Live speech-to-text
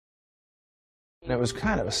And it was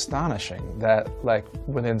kind of astonishing that, like,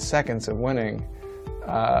 within seconds of winning,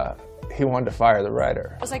 he wanted to fire the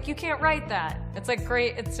writer. I was like, you can't write that. It's like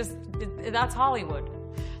great, it's just, that's Hollywood.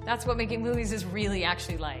 That's what making movies is really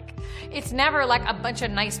actually like. It's never like a bunch of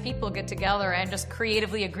nice people get together and just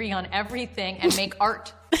creatively agree on everything and make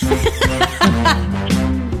art.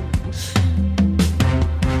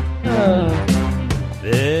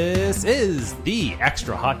 This is the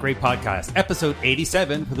Extra Hot Great Podcast, episode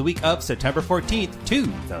 87 for the week of September 14th,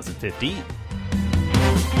 2015.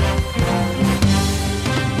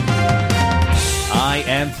 I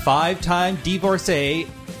am five-time divorcee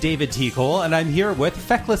David T. Cole, and I'm here with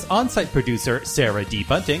feckless on-site producer Sarah D.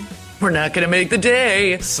 Bunting. We're not going to make the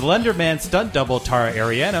day. Slenderman stunt double Tara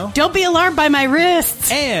Ariano. Don't be alarmed by my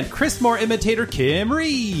wrists. And Chris Moore imitator Kim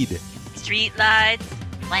Reed. Street lights,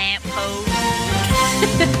 lamp posts.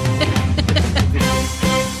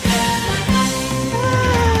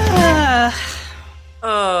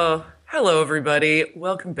 Oh, hello everybody.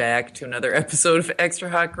 Welcome back to another episode of Extra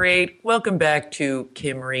Hot Great. Welcome back to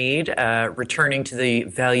Kim Reed, returning to the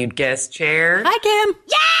valued guest chair. Hi, Kim.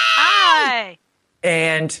 Yay! Hi!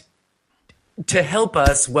 And to help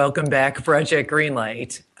us, welcome back Project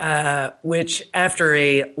Greenlight, which after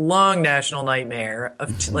a long national nightmare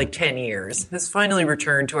of like 10 years has finally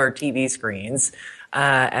returned to our TV screens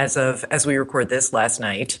as we record this last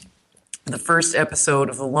night. The first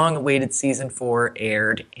episode of the long-awaited season 4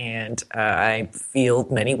 aired, and I feel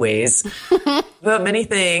many ways about many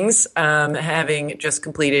things. Having just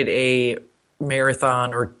completed a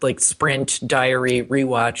marathon or like sprint diary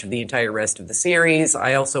rewatch of the entire rest of the series,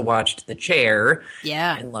 I also watched The Chair,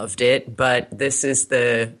 and loved it. But this is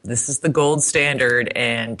the gold standard,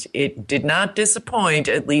 and it did not disappoint,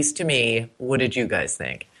 at least to me. What did you guys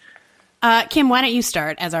think? Kim, why don't you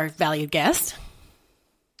start as our valued guest?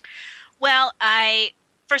 Well,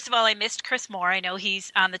 first of all, I missed Chris Moore. I know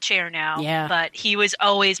he's on The Chair now, but he was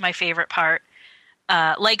always my favorite part.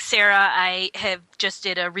 Like Sarah, I have just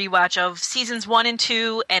did a rewatch of seasons 1 and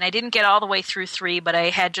 2, and I didn't get all the way through 3, but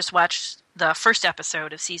I had just watched the first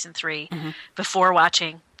episode of season 3 before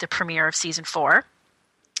watching the premiere of season 4.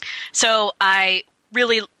 So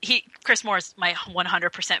Chris Moore is my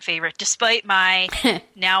 100% favorite, despite my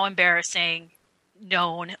now embarrassing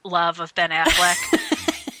known love of Ben Affleck.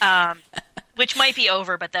 Which might be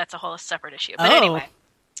over, but that's a whole separate issue. But anyway,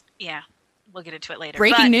 yeah, we'll get into it later.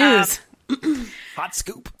 Breaking news. Hot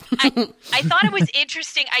scoop. I thought it was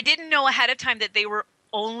interesting. I didn't know ahead of time that they were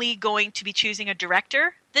only going to be choosing a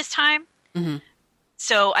director this time. Mm-hmm.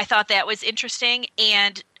 So I thought that was interesting.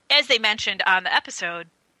 And as they mentioned on the episode,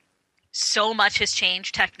 so much has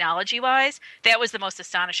changed technology-wise. That was the most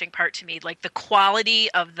astonishing part to me. Like the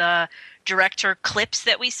quality of the director clips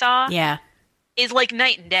that we saw. Yeah. Is like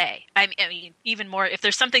night and day. I mean, even more, if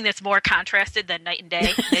there's something that's more contrasted than night and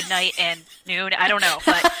day, midnight and noon, I don't know.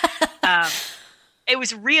 But it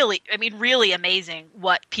was really amazing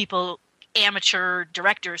what amateur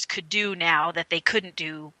directors could do now that they couldn't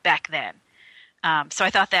do back then. So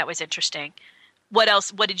I thought that was interesting. What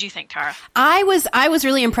else? What did you think, Tara? I was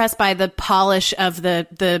really impressed by the polish of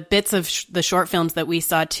the bits of the short films that we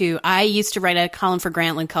saw too. I used to write a column for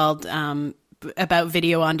Greenlight called about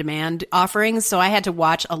video on demand offerings. So I had to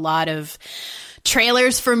watch a lot of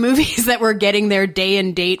trailers for movies that were getting their day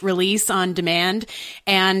and date release on demand.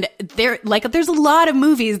 And there's a lot of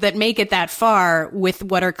movies that make it that far with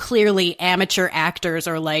what are clearly amateur actors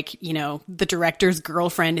or like, you know, the director's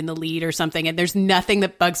girlfriend in the lead or something. And there's nothing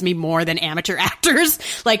that bugs me more than amateur actors.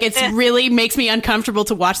 Like it's really makes me uncomfortable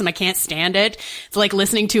to watch them. I can't stand it. It's like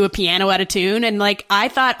listening to a piano out of tune. And like, I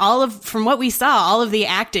thought from what we saw, all of the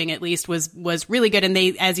acting at least was really good. And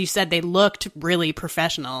they, as you said, they looked really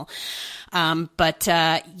professional. But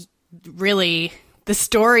really, the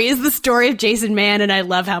story is the story of Jason Mann, and I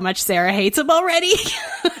love how much Sarah hates him already.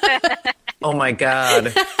 Oh my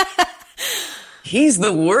God. He's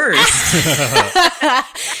the worst.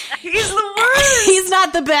 He's the worst. He's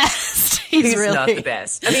not the best. He's really not the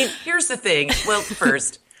best. I mean, here's the thing. Well,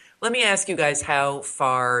 first, let me ask you guys how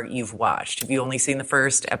far you've watched. Have you only seen the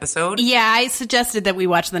first episode? Yeah, I suggested that we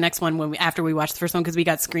watch the next one after we watched the first one because we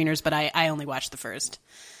got screeners, but I only watched the first.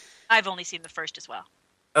 I've only seen the first as well.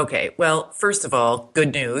 Okay, well, first of all,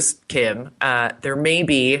 good news, Kim. There may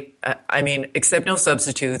be, except no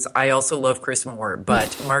substitutes. I also love Chris Moore,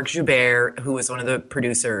 but Mark Joubert, who was one of the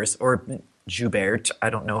producers, or Joubert, I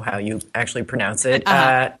don't know how you actually pronounce it.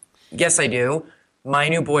 Yes, I do. my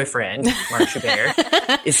new boyfriend, Mark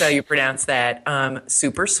Chabert, is how you pronounce that.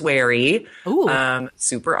 Super sweary,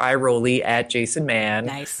 super eye-rolly at Jason Mann.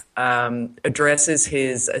 Nice. Addresses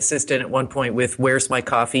his assistant at one point with, "Where's my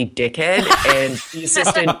coffee, dickhead?" And the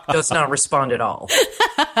assistant does not respond at all.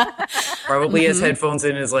 Probably has headphones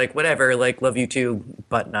in and is like, whatever, like, love you too,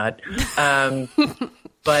 butt nut.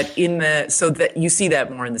 But so that you see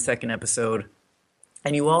that more in the second episode.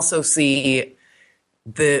 And you also see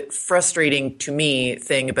the frustrating to me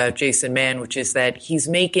thing about Jason Mann, which is that he's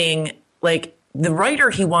making, like, the writer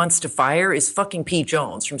he wants to fire is fucking Pete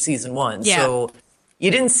Jones from season 1. Yeah. So you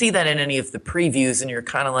didn't see that in any of the previews, and you're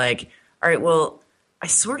kind of like, all right, well, I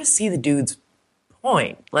sort of see the dude's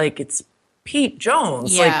point. Like, it's Pete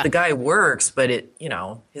Jones. Yeah. Like, the guy works, but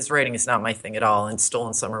his writing is not my thing at all. And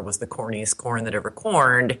Stolen Summer was the corniest corn that ever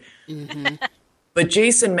corned. Mm-hmm. But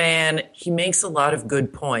Jason Mann, he makes a lot of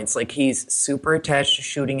good points. Like, he's super attached to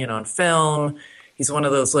shooting it on film. He's one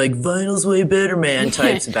of those, like, vinyl's way better man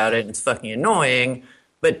types about it. And it's fucking annoying.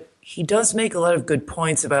 But he does make a lot of good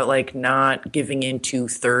points about, like, not giving into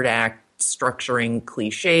third act structuring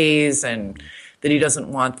cliches, and that he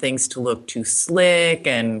doesn't want things to look too slick.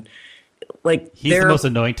 And, like, he's the most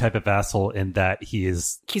annoying type of asshole in that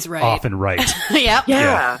he's right. often right. Yep.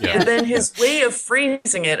 Yeah. And then his way of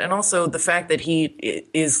phrasing it, and also the fact that he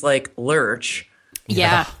is like Lurch.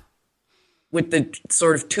 Yeah. With the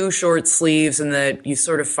sort of too short sleeves, and that you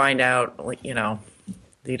sort of find out, like,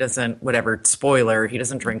 he doesn't, whatever, spoiler, he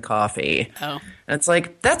doesn't drink coffee. Oh. And it's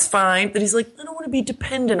like, that's fine. But he's like, I don't want to be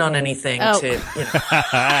dependent on anything to.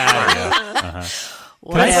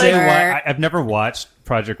 Can I say why I've never watched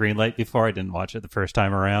Project Greenlight before? I didn't watch it the first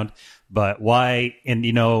time around, but why? And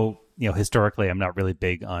historically, I'm not really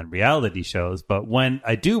big on reality shows, but when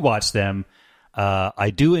I do watch them,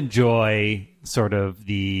 I do enjoy sort of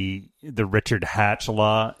the Richard Hatch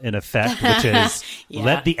law in effect, which is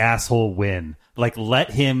let the asshole win. Like, let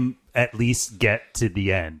him at least get to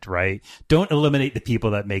the end, right? Don't eliminate the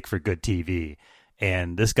people that make for good TV.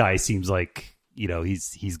 And this guy seems like,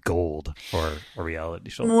 he's gold for a reality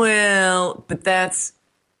show. Well,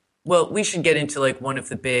 but we should get into, like, one of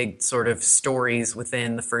the big sort of stories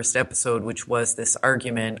within the first episode, which was this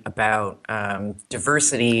argument about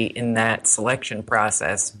diversity in that selection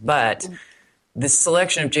process. But the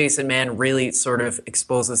selection of Jason Mann really sort of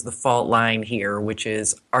exposes the fault line here, which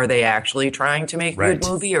is, are they actually trying to make a good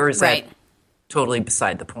movie, or is that totally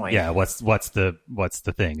beside the point? Yeah, what's the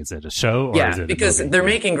thing? Is it a show, or is it because a movie? they're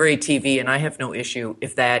making great TV, and I have no issue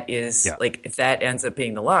if that is if that ends up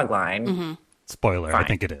being the log line. Mm-hmm. Spoiler, fine. I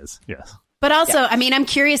think it is. Yes. But also, I mean, I'm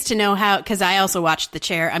curious to know how, because I also watched The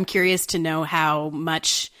Chair. I'm curious to know how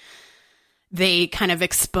much they kind of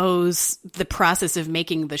expose the process of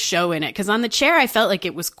making the show in it. Because on The Chair, I felt like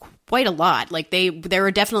it was quite a lot. Like, there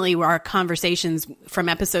were definitely conversations from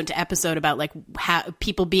episode to episode about, like, how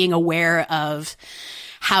people being aware of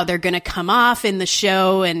how they're going to come off in the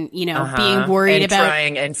show, and being worried about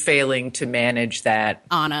trying and failing to manage that.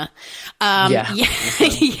 Anna,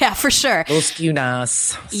 yeah, for sure. Los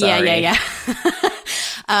Gunas. Yeah.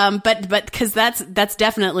 But because that's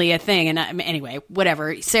definitely a thing. And anyway,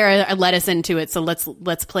 whatever. Sarah led us into it, so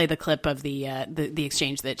let's play the clip of the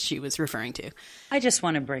exchange that she was referring to. I just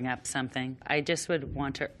want to bring up something. I just would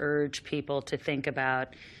want to urge people to think about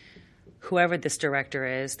whoever this director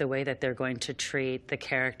is, the way that they're going to treat the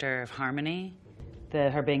character of Harmony,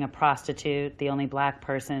 her being a prostitute, the only black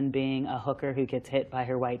person being a hooker who gets hit by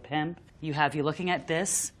her white pimp. You looking at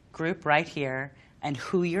this group right here and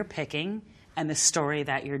who you're picking and the story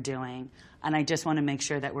that you're doing. And I just want to make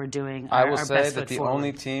sure that we're doing our best foot forward. I will say that the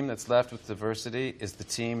only team that's left with diversity is the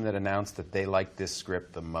team that announced that they like this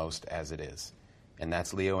script the most as it is. And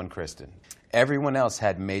that's Leo and Kristen. Everyone else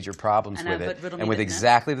had major problems with it, and with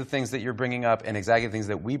exactly the things that you're bringing up and exactly the things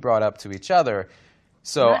that we brought up to each other.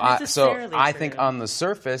 So I think on the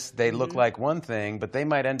surface, they look like one thing, but they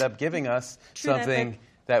might end up giving us something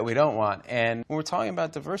that we don't want. And when we're talking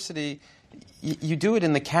about diversity, you do it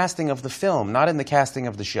in the casting of the film, not in the casting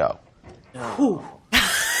of the show. Wow,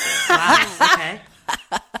 okay.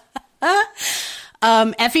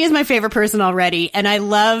 Effie is my favorite person already, and I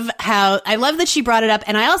love that she brought it up,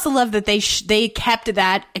 and I also love that they kept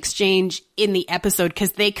that exchange in the episode,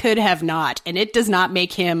 because they could have not, and it does not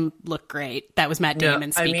make him look great. That was Matt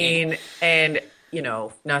Damon speaking. I mean, and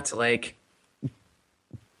not to like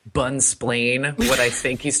bunsplain what I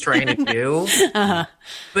think he's trying to do,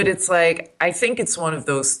 but it's like, I think it's one of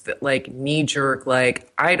those like knee jerk,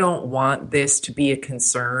 like, I don't want this to be a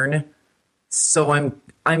concern, so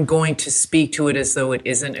I'm going to speak to it as though it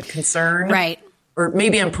isn't a concern. Right. or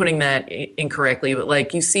maybe I'm putting that incorrectly, but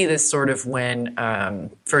like you see this sort of when,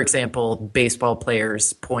 for example, baseball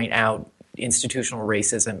players point out institutional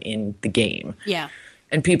racism in the game. Yeah.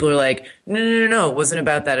 And people are like, no, it wasn't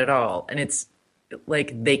about that at all. And it's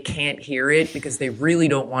like they can't hear it because they really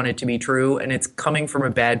don't want it to be true. And it's coming from a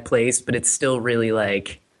bad place, but it's still really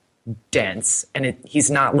like dense. And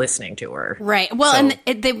he's not listening to her. Right. Well, and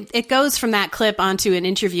it goes from that clip onto an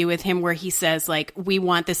interview with him where he says, like, we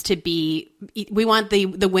want the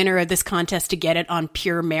winner of this contest to get it on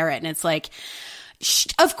pure merit. And it's like,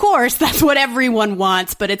 of course, that's what everyone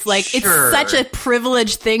wants, but it's like, It's such a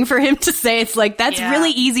privileged thing for him to say. It's like, that's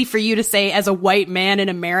really easy for you to say as a white man in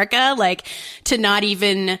America, like, to not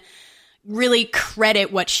even really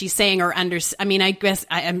credit what she's saying or I mean, I guess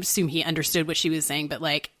I assume he understood what she was saying, but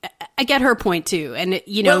like, I get her point too. And,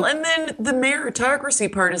 you know. Well, and then the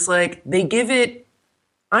meritocracy part is like, they give it,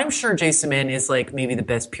 I'm sure Jason Mann is like maybe the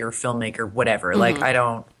best pure filmmaker, whatever. Like,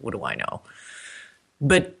 what do I know?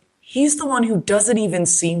 But he's the one who doesn't even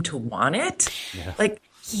seem to want it. Yeah. Like,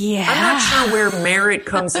 I'm not sure where merit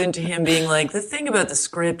comes into him being like, the thing about the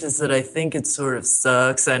script is that I think it sort of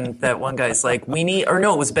sucks. And that one guy's like,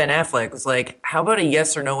 it was Ben Affleck, was like, how about a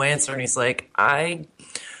yes or no answer? And he's like, I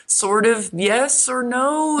sort of yes or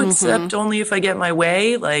no, except only if I get my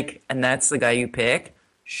way. Like, and that's the guy you pick.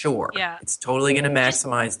 Sure. Yeah. It's totally going to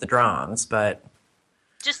maximize the drums, but.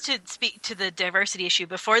 Just to speak to the diversity issue,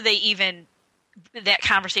 before they even that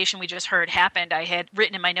conversation we just heard happened, I had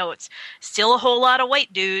written in my notes, still a whole lot of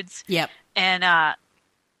white dudes. Yep. And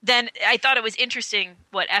then I thought it was interesting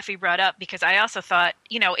what Effie brought up, because I also thought,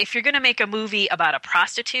 you know, if you're going to make a movie about a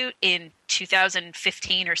prostitute in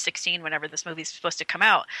 2015 or 16, whenever this movie's supposed to come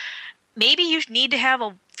out, maybe you need to have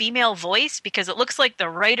a female voice, because it looks like the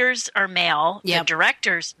writers are male, the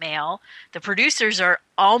director's male, the producers are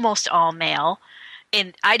almost all male.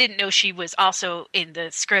 And I didn't know she was also in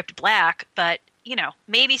the script black, but, you know,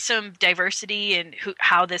 maybe some diversity in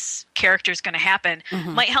how this character is going to happen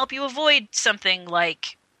might help you avoid something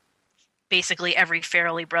like basically every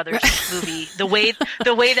Farrelly Brothers movie. The way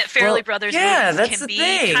that Farrelly Brothers movies can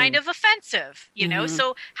be kind of offensive, you know?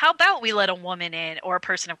 So how about we let a woman in or a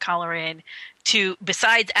person of color in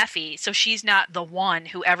besides Effie, so she's not the one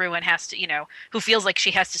who everyone has to, you know, who feels like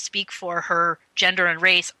she has to speak for her gender and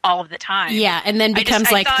race all of the time. Yeah, and then becomes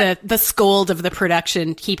the scold of the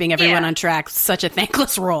production, keeping everyone on track. Such a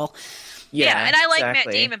thankless role. Yeah, and I like Matt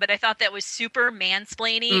Damon, but I thought that was super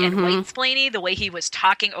mansplaining and white-splainy, the way he was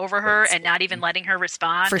talking over her and not even letting her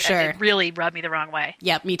respond. For sure. It really rubbed me the wrong way.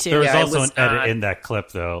 Yep, me too. There was also an edit in that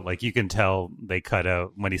clip, though. Like, you can tell they cut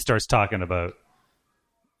out when he starts talking about,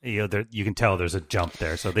 you know, you can tell there's a jump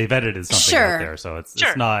there. So they've edited something out there. So it's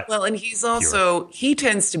not. Well, and he's also, he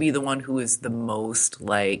tends to be the one who is the most,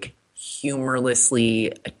 like,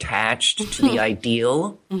 humorlessly attached to the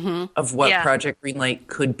ideal of what Project Greenlight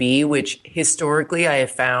could be, which historically I have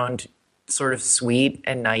found sort of sweet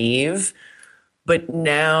and naive. But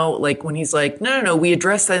now, like, when he's like, no, we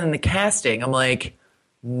addressed that in the casting, I'm like,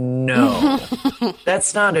 no,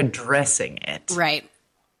 that's not addressing it. Right.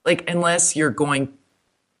 Like, unless you're going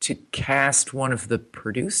to cast one of the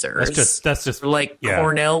producers. That's just like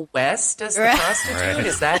Cornel West as the prostitute. Right.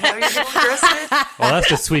 Is that how you're going to address it? Well, that's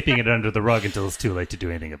just sweeping it under the rug until it's too late to do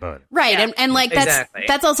anything about it. Right, and like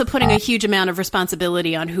that's also putting a huge amount of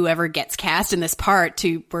responsibility on whoever gets cast in this part.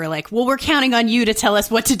 We're like, well, we're counting on you to tell us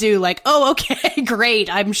what to do. Like, oh, okay,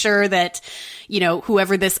 great. I'm sure that, you know,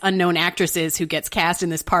 whoever this unknown actress is who gets cast in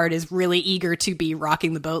this part is really eager to be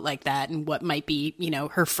rocking the boat like that, and what might be, you know,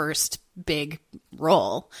 her first big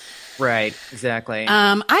role. Right, exactly.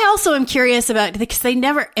 I also am curious about, because they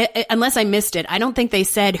never, unless I missed it, I don't think they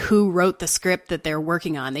said who wrote the script that they're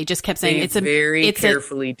working on. They just kept saying they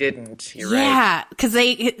carefully didn't. You're right. Yeah, because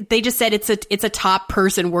they just said it's a top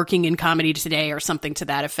person working in comedy today or something to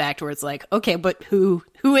that effect, where it's like, okay, but who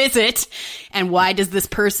is it, and why does this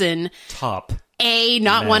person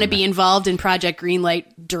not want to be involved in Project Greenlight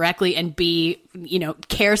directly, and B, you know,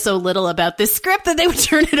 care so little about this script that they would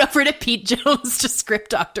turn it over to Pete Jones to script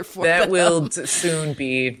doctor for them. That will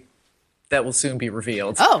soon be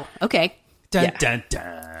revealed. Oh, okay. Dun, dun,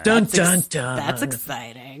 dun. Dun, dun, dun. That's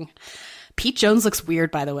exciting. Pete Jones looks weird,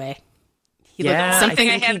 by the way. I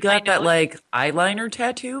think he got that, like, eyeliner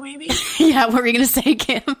tattoo, maybe? Yeah, what were you going to say,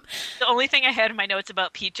 Kim? The only thing I had in my notes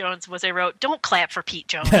about Pete Jones was I wrote, don't clap for Pete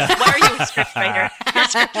Jones. Why are you a scriptwriter? Your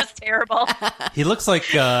script was terrible. He looks like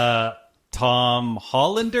Tom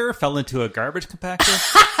Hollander fell into a garbage compactor.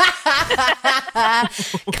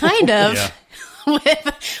 Kind of.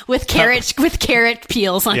 with carrot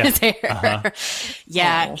peels on his hair.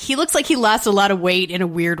 Yeah, he looks like he lost a lot of weight in a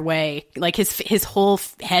weird way. Like his whole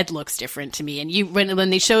head looks different to me. And when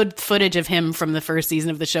they showed footage of him from the first season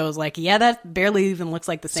of the show, I was like, yeah, that barely even looks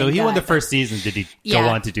like the same. So he guy, won the first season. Did he go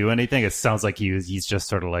on to do anything? It sounds like he's just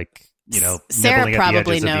sort of like, Sarah nibbling probably at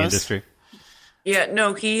the edges knows. of the industry. Yeah,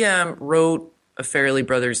 no, he wrote a Farrelly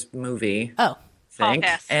Brothers movie. Oh.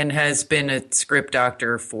 And has been a script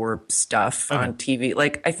doctor for stuff on TV.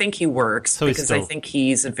 Like, I think he works because I think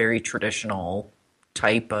he's a very traditional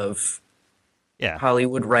type of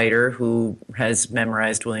Hollywood writer who has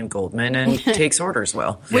memorized William Goldman and takes orders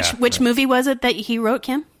well. Which movie was it that he wrote,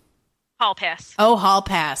 Kim? Hall Pass. Oh, Hall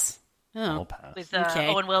Pass. Hall Pass. With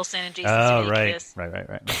Owen Wilson and Jason Sudeikis.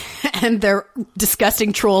 Right. And they're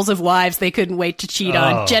disgusting trolls of wives they couldn't wait to cheat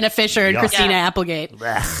on. Jenna Fisher and Christina Applegate.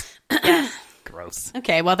 Gross.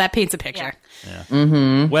 Okay, well, that paints a picture. Yeah.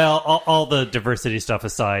 Mm-hmm. Well, all the diversity stuff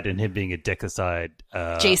aside and him being a dick aside.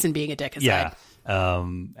 Jason being a dick aside. Yeah.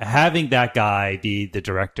 Having that guy be the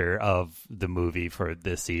director of the movie for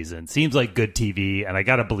this season seems like good TV, and I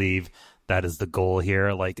gotta believe that is the goal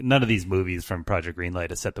here. Like, none of these movies from Project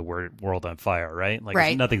Greenlight has set the world on fire, right?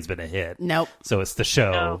 Like, nothing's been a hit. Nope. So it's the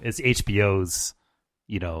show. No. It's HBO's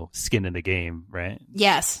skin in the game, right?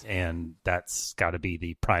 Yes. And that's got to be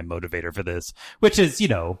the prime motivator for this, which is,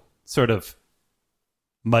 sort of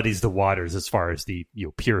muddies the waters as far as the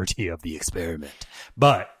purity of the experiment.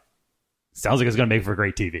 But sounds like it's going to make for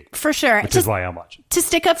great TV. For sure. Which is why I'm watching. To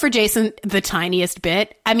stick up for Jason the tiniest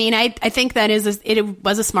bit, I mean, I think that it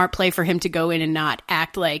was a smart play for him to go in and not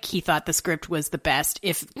act like he thought the script was the best.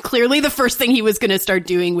 If clearly the first thing he was going to start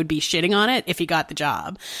doing would be shitting on it if he got the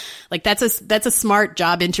job. Like, that's a smart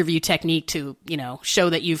job interview technique to, show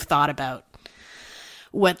that you've thought about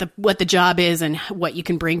what the job is and what you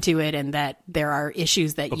can bring to it, and that there are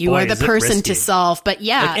issues that you are the person to solve. But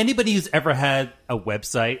yeah, like, anybody who's ever had a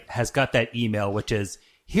website has got that email, which is,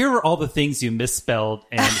 here are all the things you misspelled,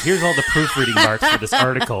 and here's all the proofreading marks for this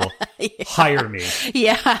article. Hire me.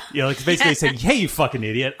 Yeah. Like, basically saying, hey, you fucking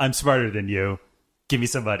idiot, I'm smarter than you. Give me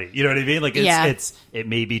some money. You know what I mean? Like, it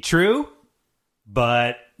may be true,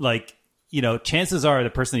 but like, chances are the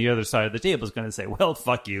person on the other side of the table is going to say, well,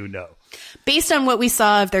 fuck you, no. Based on what we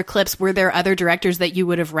saw of their clips, were there other directors that you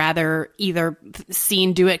would have rather either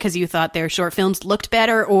seen do it because you thought their short films looked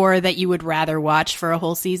better, or that you would rather watch for a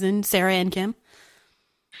whole season, Sarah and Kim?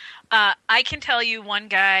 I can tell you one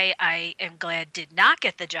guy I am glad did not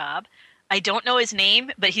get the job. I don't know his name,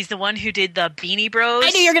 but he's the one who did the Beanie Bros.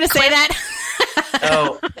 I knew you were going to say that.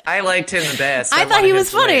 Oh, I liked him the best. I thought he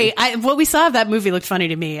was funny. What we saw of that movie looked funny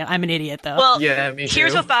to me. I'm an idiot, though. Well, yeah, me too.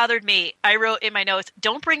 Here's what bothered me. I wrote in my notes,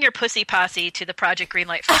 don't bring your pussy posse to the Project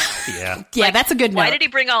Greenlight finals. Yeah, that's a good note. Why did he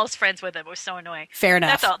bring all his friends with him? It was so annoying. Fair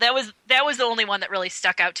enough. That's all. That was the only one that really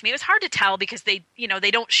stuck out to me. It was hard to tell because they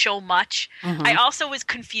don't show much. Mm-hmm. I also was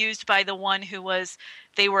confused by the one who was,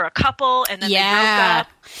 they were a couple and then they broke up,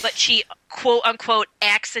 but she, quote unquote,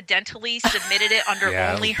 accidentally submitted it under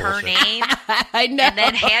only her name. I know. And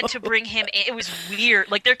then had to bring him in. It was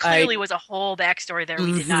weird. Like, there clearly was a whole backstory there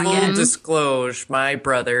we did not get. Full disclosure, my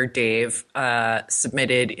brother, Dave,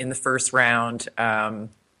 submitted in the first round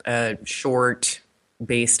a short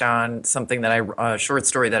based on something that a short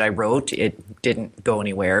story that I wrote. It didn't go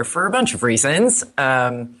anywhere for a bunch of reasons.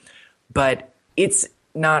 But it's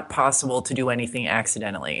not possible to do anything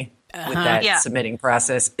accidentally with that submitting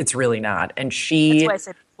process. It's really not. And that's why I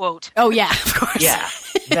said quote. Oh yeah, of course.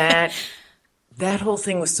 Yeah. That whole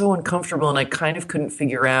thing was so uncomfortable, and I kind of couldn't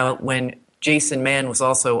figure out when Jason Mann was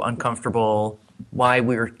also uncomfortable why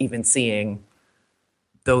we were even seeing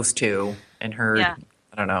those two and her. Yeah.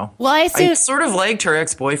 I don't know. Well, I sort of liked her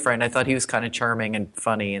ex-boyfriend. I thought he was kind of charming and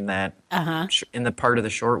funny in that in the part of the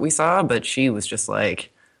short we saw, but she was just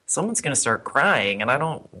like, someone's going to start crying, and I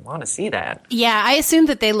don't want to see that. Yeah, I assumed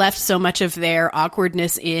that they left so much of their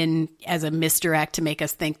awkwardness in as a misdirect to make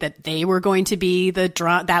us think that they were going to be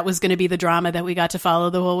that was going to be the drama that we got to follow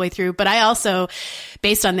the whole way through. But I also,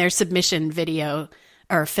 based on their submission video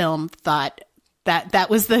or film, thought that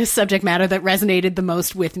was the subject matter that resonated the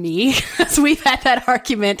most with me. So we've had that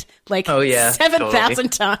argument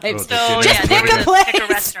 7,000 times. Just pick a place. Pick a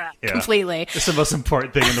restaurant. Yeah. Completely. It's the most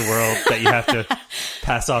important thing in the world that you have to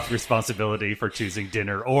pass off responsibility for choosing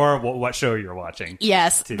dinner or what show you're watching.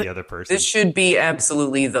 Yes. To the other person. This should be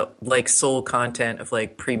absolutely the sole content of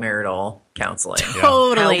premarital counseling.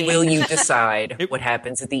 Totally. How will you decide what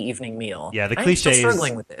happens at the evening meal? Yeah, the I'm cliche still is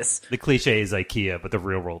struggling with this. The cliche is IKEA, but the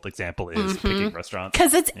real world example is picking restaurants.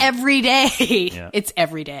 Because it's every day. Yeah. It's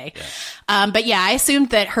every day. Yeah. But yeah, I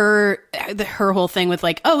assumed that her whole thing with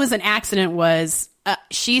like, oh, it was an accident was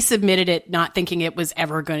she submitted it not thinking it was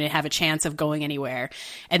ever going to have a chance of going anywhere.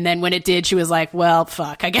 And then when it did, she was like, well,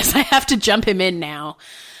 fuck, I guess I have to jump him in now.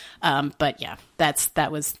 But yeah,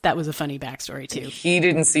 that was a funny backstory too. He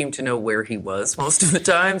didn't seem to know where he was most of the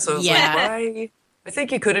time. So I was like, why? I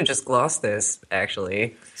think you could have just glossed this,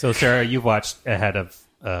 actually. So Sarah, you watched ahead of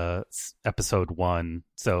episode 1.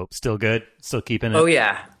 So still good? Still keeping it? Oh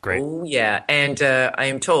yeah. Great. Oh yeah. And I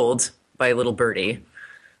am told by a little birdie,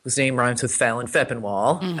 whose name rhymes with Fallon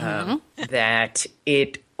Feppenwall, that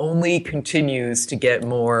it only continues to get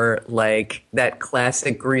more like that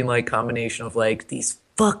classic Greenlight combination of like these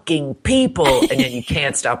fucking people, and yet you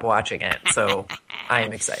can't stop watching it. So I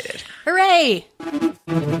am excited. Hooray!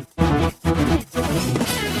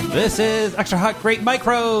 This is Extra Hot Great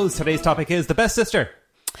Micros. Today's topic is the best sister.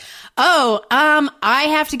 Oh, I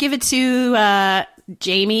have to give it to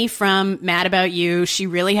Jamie from Mad About You. She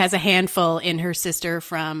really has a handful in her sister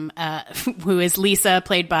from who is Lisa,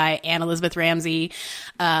 played by Anne Elizabeth Ramsey,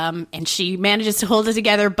 and she manages to hold it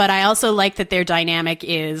together. But I also like that their dynamic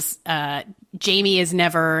is Jamie is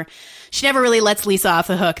never really lets Lisa off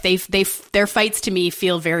the hook. Their fights to me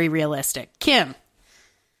feel very realistic. Kim,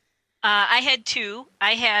 I had 2.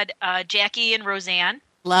 I had Jackie and Roseanne.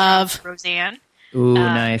 Love Roseanne. Ooh,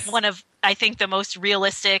 nice. One of, I think, the most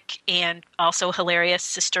realistic and also hilarious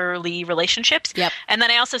sisterly relationships. Yep. And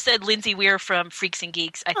then I also said Lindsay Weir from Freaks and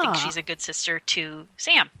Geeks. I think she's a good sister to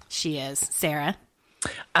Sam. She is. Sarah?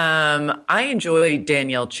 I enjoy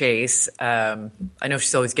Danielle Chase. I know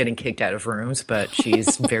she's always getting kicked out of rooms, but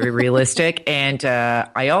she's very realistic. And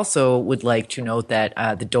I also would like to note that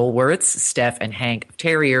the Dolworths, Steph and Hank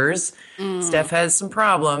Terriers, Steph has some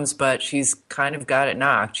problems, but she's kind of got it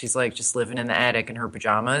knocked. She's like just living in the attic in her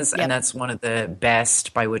pajamas. Yep. And that's one of the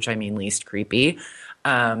best, by which I mean least creepy,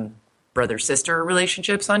 brother-sister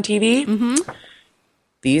relationships on TV. Mm-hmm.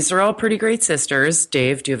 These are all pretty great sisters.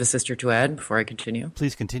 Dave, do you have a sister to add before I continue?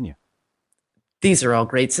 Please continue. These are all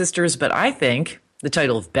great sisters, but I think the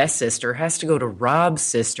title of Best Sister has to go to Rob's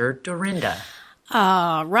sister, Dorinda.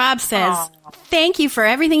 Oh, Rob says, thank you for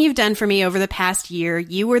everything you've done for me over the past year.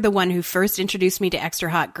 You were the one who first introduced me to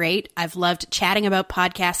Extra Hot Great. I've loved chatting about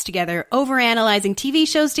podcasts together, overanalyzing TV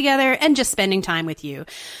shows together, and just spending time with you.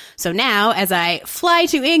 So now, as I fly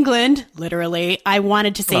to England, literally, I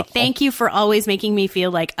wanted to say thank you for always making me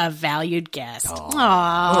feel like a valued guest.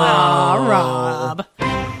 Aww, Rob.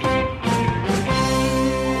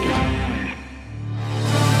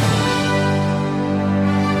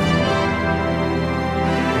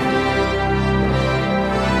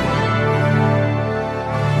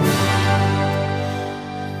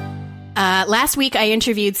 Last week, I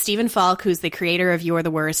interviewed Stephen Falk, who's the creator of You're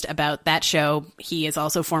the Worst, about that show. He is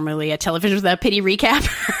also formerly a Television Without Pity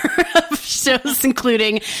recapper of shows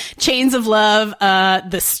including Chains of Love,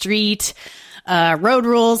 The Street, Road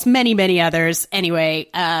Rules, many, many others. Anyway,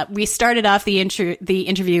 we started off the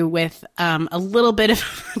interview with a little bit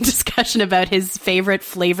of discussion about his favorite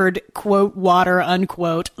flavored, quote, water,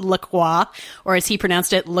 unquote, La Croix, or as he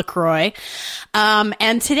pronounced it, LaCroix.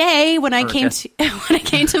 And today, when I came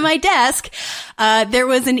to my desk, there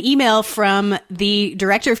was an email from the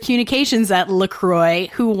director of communications at LaCroix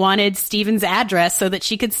who wanted Stephen's address so that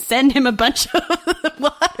she could send him a bunch of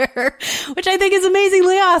water, which I think is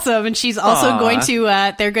amazingly awesome. And she's also going to,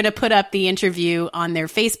 they're going to put up the interview on their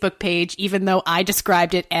Facebook page, even though I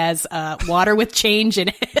described it as water with change in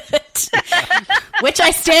it, which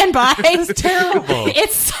I stand by. It's terrible.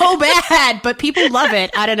 It's so bad, but people love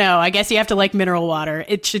it. I don't know. I guess you have to like mineral water.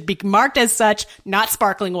 It should be marked as such, not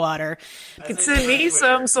sparkling water. You can send me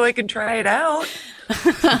some so I can try it out.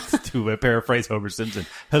 To paraphrase Homer Simpson,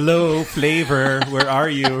 hello, flavor, where are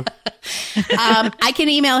you? I can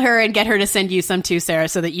email her and get her to send you some too, Sarah,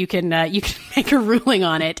 so that you can make a ruling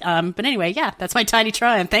on it. But anyway, yeah, that's my tiny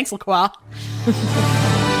triumph. Thanks, LaCroix.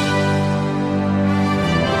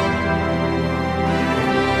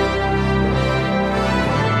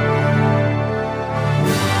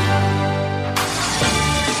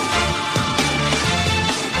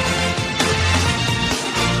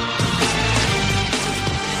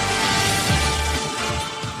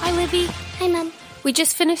 Hi, Mom. We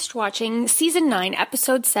just finished watching Season 9,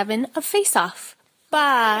 Episode 7 of Face Off.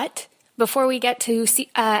 But before we get to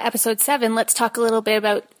Episode 7, let's talk a little bit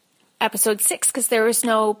about Episode 6, because there was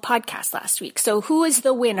no podcast last week. So who is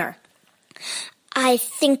the winner? I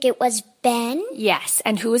think it was Ben. Yes.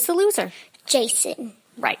 And who is the loser? Jason.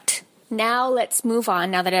 Right. Now let's move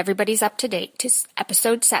on, now that everybody's up to date, to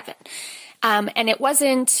episode 7. And it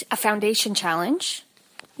wasn't a foundation challenge.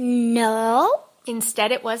 No.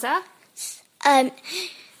 Instead, it was a... I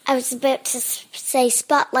was about to say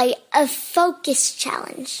spotlight, a focus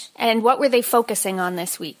challenge. And what were they focusing on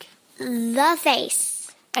this week? The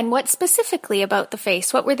face. And what specifically about the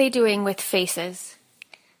face? What were they doing with faces?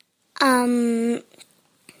 Making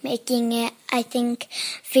it, I think,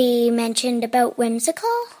 Vi mentioned about whimsical.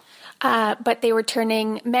 But they were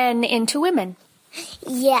turning men into women.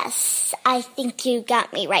 Yes, I think you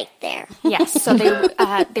got me right there. Yes, so they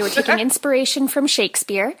were taking inspiration from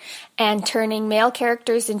Shakespeare and turning male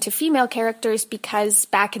characters into female characters because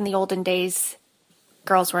back in the olden days,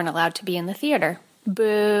 girls weren't allowed to be in the theater.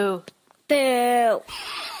 Boo. Boo.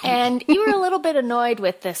 And you were a little bit annoyed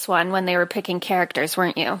with this one when they were picking characters,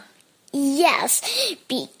 weren't you? Yes,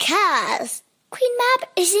 because Queen Mab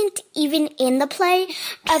isn't even in the play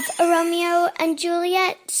of Romeo and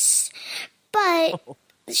Juliet, but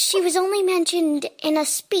she was only mentioned in a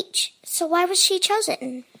speech, so why was she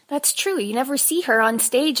chosen? That's true. You never see her on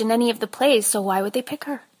stage in any of the plays, so why would they pick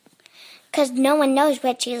her? Because no one knows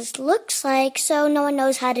what she looks like, so no one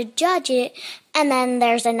knows how to judge it, and then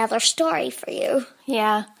there's another story for you.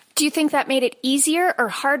 Yeah. Do you think that made it easier or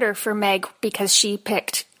harder for Meg because she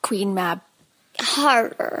picked Queen Mab?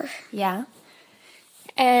 Harder. Yeah.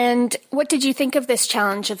 And what did you think of this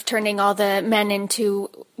challenge of turning all the men into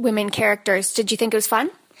women characters? Did you think it was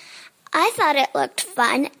fun? I thought it looked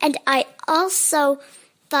fun, and I also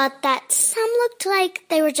thought that some looked like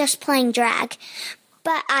they were just playing drag.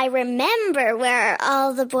 But I remember where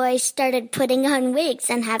all the boys started putting on wigs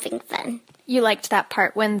and having fun. You liked that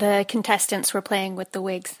part when the contestants were playing with the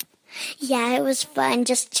wigs? Yeah, it was fun,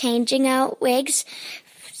 just changing out wigs,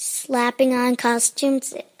 slapping on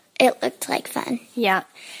costumes. It looked like fun. Yeah.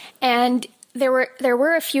 And there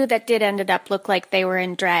were a few that did ended up look like they were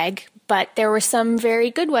in drag, but there were some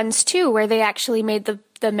very good ones too where they actually made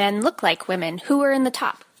the men look like women. Who were in the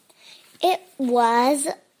top? It was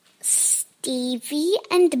Stevie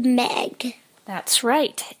and Meg. That's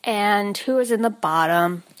right. And who was in the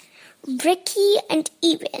bottom? Ricky and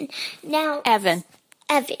Evan. Evan.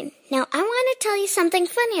 Now, I want to tell you something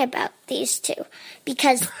funny about these two,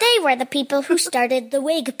 because they were the people who started the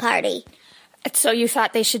wig party. So you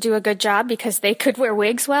thought they should do a good job because they could wear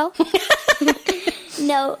wigs well?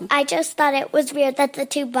 No, I just thought it was weird that the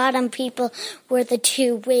two bottom people were the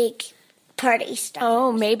two wig party stars.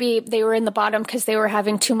 Oh, maybe they were in the bottom because they were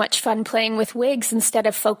having too much fun playing with wigs instead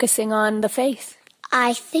of focusing on the face.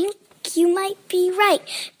 I think you might be right,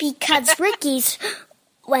 because Ricky's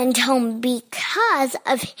went home because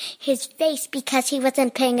of his face, because he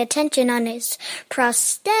wasn't paying attention on his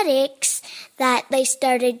prosthetics, that they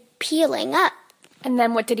started peeling up. And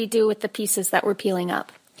then what did he do with the pieces that were peeling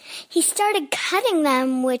up? He started cutting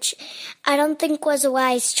them, which I don't think was a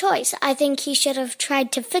wise choice. I think he should have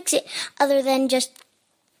tried to fix it other than just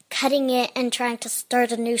cutting it and trying to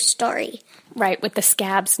start a new story. Right, with the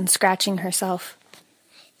scabs and scratching herself.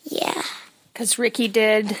 Yeah. Because Ricky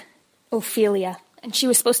did Ophelia. And she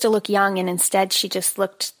was supposed to look young, and instead she just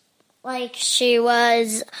looked... like she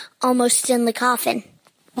was almost in the coffin.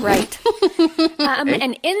 Right.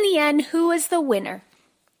 And in the end, who was the winner?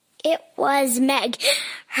 It was Meg.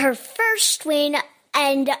 Her first win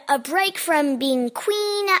and a break from being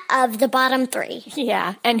queen of the bottom 3.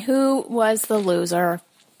 Yeah. And who was the loser?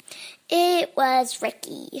 It was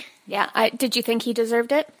Ricky. Yeah. Did you think he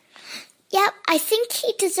deserved it? Yep, I think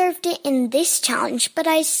he deserved it in this challenge, but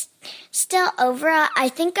overall, I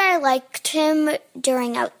think I liked him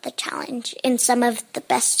during out the challenge in some of the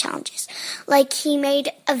best challenges. Like, he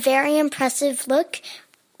made a very impressive look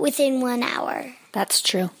within 1 hour. That's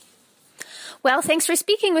true. Well, thanks for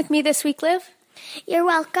speaking with me this week, Liv. You're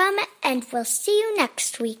welcome, and we'll see you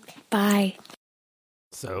next week. Bye.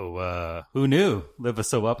 So, who knew? Liv was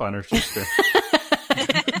so up on her Shakespeare.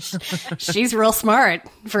 She's real smart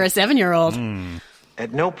for a 7-year-old.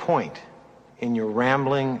 At no point in your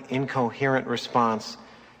rambling, incoherent response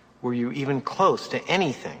were you even close to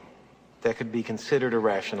anything that could be considered a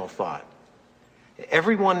rational thought.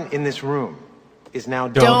 Everyone in this room is now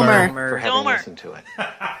Domer for having listened to it.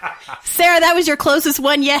 Sarah, that was your closest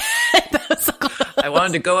one yet. I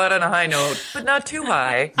wanted to go out on a high note, but not too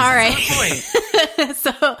high. All right. Point.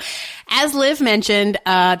 So, as Liv mentioned,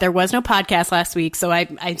 there was no podcast last week, so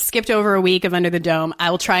I skipped over a week of Under the Dome.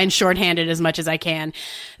 I will try and shorthand it as much as I can.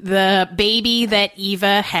 The baby that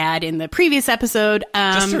Eva had in the previous episode.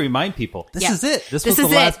 Just to remind people, this is it. This was the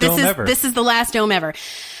last dome ever. This is the last dome ever.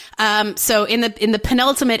 So in the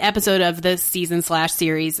penultimate episode of the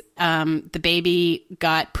season/series, the baby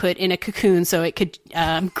got put in a cocoon so it could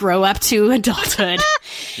grow up to adulthood.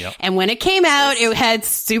 Yep. And when it came out, it had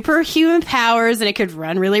superhuman powers and it could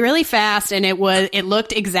run really, really fast. And it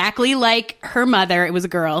looked exactly like her mother. It was a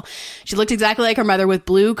girl. She looked exactly like her mother with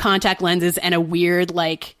blue contact lenses and a weird,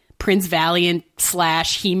 like, Prince Valiant /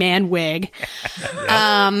 He-Man wig.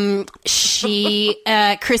 Right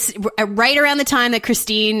around the time that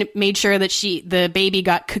Christine made sure that the baby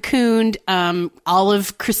got cocooned, all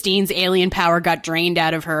of Christine's alien power got drained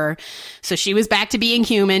out of her. So she was back to being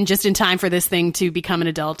human just in time for this thing to become an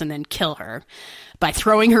adult and then kill her by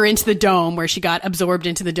throwing her into the dome, where she got absorbed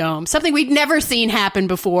into the dome. Something we'd never seen happen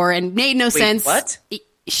before and made no sense. What?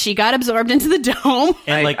 She got absorbed into the dome.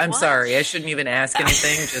 And I'm sorry. I shouldn't even ask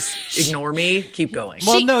anything. Just ignore me. Keep going.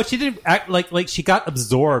 Well, no, she didn't act like she got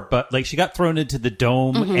absorbed, but like she got thrown into the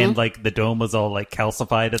dome and like the dome was all like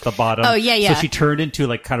calcified at the bottom. Oh, yeah. So she turned into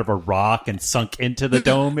like kind of a rock and sunk into the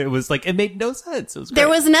dome. It was like, it made no sense. It was great. There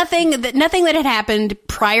was nothing that had happened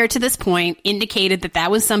prior to this point indicated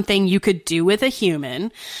that was something you could do with a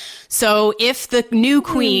human. So if the new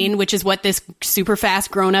queen, which is what this super fast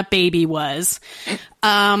grown up baby was,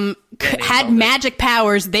 had magic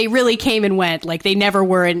powers, they really came and went. Like, they never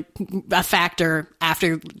were a factor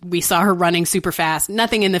after we saw her running super fast.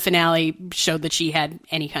 Nothing in the finale showed that she had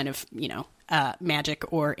any kind of,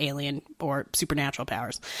 magic or alien or supernatural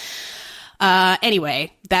powers.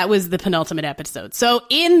 Anyway, that was the penultimate episode. So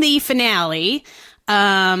in the finale,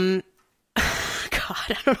 God,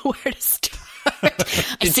 I don't know where to start.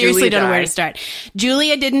 I seriously don't know where to start.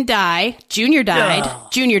 Julia didn't die. Junior died. Oh.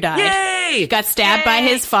 Junior died. Yay! Got stabbed by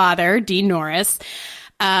his father, Dean Norris.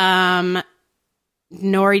 Nori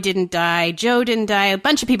didn't die. Joe didn't die. A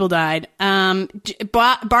bunch of people died.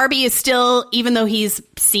 Barbie is still, even though he's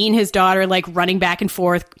seen his daughter like running back and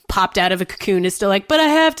forth, popped out of a cocoon, is still like, but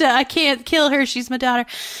I can't kill her. She's my daughter.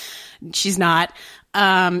 She's not.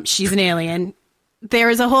 She's an alien.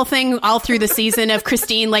 There is a whole thing all through the season of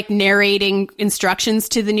Christine like narrating instructions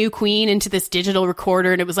to the new queen into this digital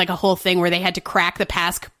recorder. And it was like a whole thing where they had to crack the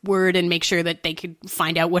password and make sure that they could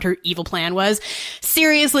find out what her evil plan was.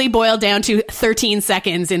 Seriously boiled down to 13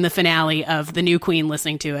 seconds in the finale of the new queen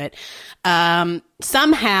listening to it.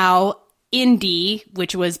 Somehow Indy,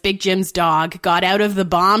 which was Big Jim's dog, got out of the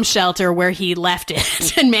bomb shelter where he left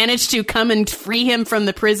it and managed to come and free him from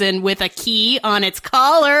the prison with a key on its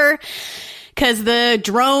collar. Because the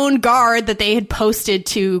drone guard that they had posted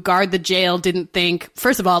to guard the jail didn't think,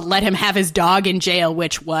 first of all, let him have his dog in jail,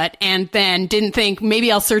 which what? And then didn't think,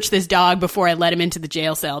 maybe I'll search this dog before I let him into the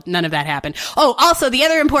jail cell. None of that happened. Oh, also, the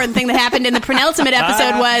other important thing that happened in the penultimate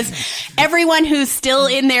episode was everyone who's still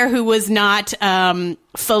in there who was not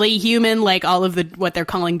fully human, like all of the what they're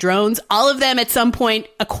calling drones, all of them at some point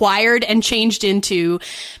acquired and changed into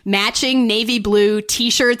matching navy blue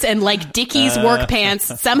t-shirts and like Dickies work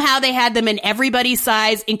pants. Somehow they had them in everybody's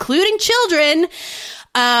size, including children,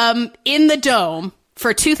 in the dome.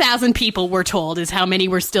 For 2,000 people, we're told, is how many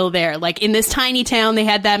were still there. Like, in this tiny town, they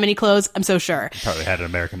had that many clothes. I'm so sure. Probably had an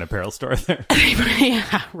American Apparel store there.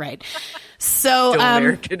 Yeah, right. So,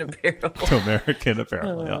 American Apparel. To American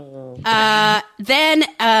Apparel, yeah. Then,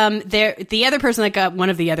 the other person that got, one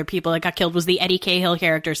of the other people that got killed was the Eddie Cahill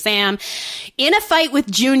character, Sam, in a fight with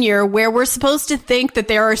Junior, where we're supposed to think that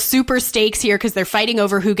there are super stakes here because they're fighting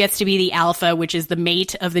over who gets to be the alpha, which is the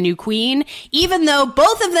mate of the new queen, even though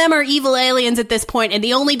both of them are evil aliens at this point, and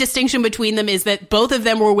the only distinction between them is that both of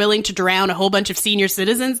them were willing to drown a whole bunch of senior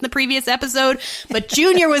citizens in the previous episode, but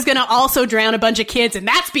Junior was going to also drown a bunch of kids, and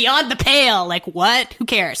that's beyond the pale. Like, what? Who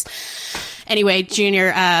cares? Anyway,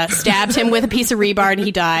 Junior stabbed him with a piece of rebar and he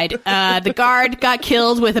died. The guard got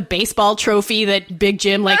killed with a baseball trophy that Big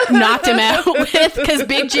Jim knocked him out with because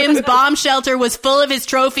Big Jim's bomb shelter was full of his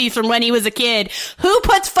trophies from when he was a kid. Who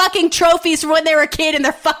puts fucking trophies from when they were a kid in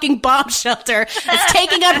their fucking bomb shelter? It's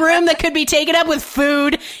taking up room that could be taken up with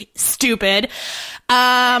food. Stupid.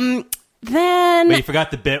 Then, but you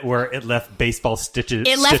forgot the bit where it left baseball stitches.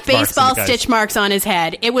 It left baseball stitch marks on his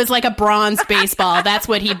head. It was like a bronze baseball. That's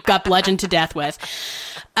what he got bludgeoned to death with.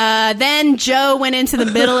 Then Joe went into the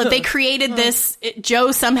middle of, they created this,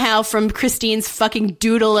 Joe somehow from Christine's fucking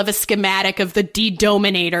doodle of a schematic of the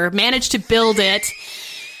D-Dominator, managed to build it.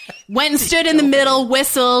 Went and stood in the middle,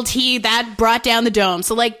 whistled, that brought down the dome.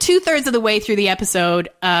 So like 2/3 of the way through the episode,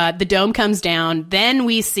 the dome comes down. Then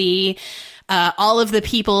we see all of the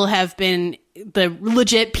people have been, the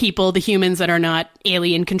legit people, the humans that are not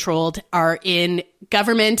alien controlled, are in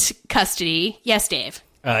government custody. Yes, Dave.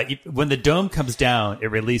 When the dome comes down,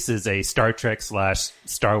 it releases a Star Trek /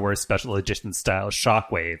 Star Wars special edition style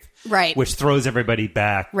shockwave, right? Which throws everybody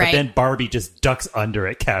back. Right. But then Barbie just ducks under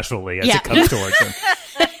it casually as it comes towards him.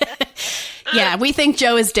 Yeah, we think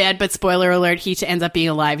Joe is dead, but spoiler alert, he ends up being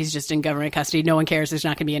alive. He's just in government custody. No one cares. There's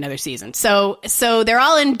not going to be another season. So they're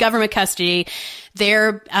all in government custody.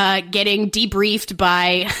 They're getting debriefed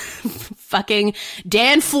by fucking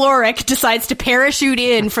Dan Florek decides to parachute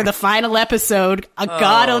in for the final episode.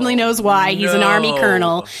 God only knows why. He's an Army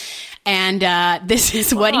colonel. And this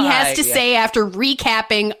is what he has to say after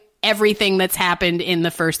recapping everything that's happened in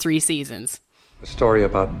the first 3 seasons. A story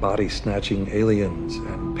about body-snatching aliens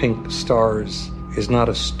and pink stars is not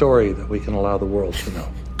a story that we can allow the world to know.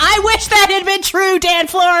 I wish that had been true, Dan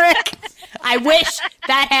Florek. I wish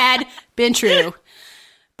that had been true.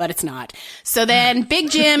 But it's not. So then Big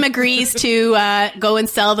Jim agrees to go and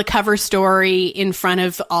sell the cover story in front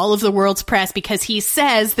of all of the world's press because he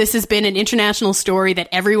says this has been an international story that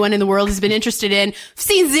everyone in the world has been interested in. We've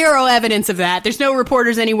seen zero evidence of that. There's no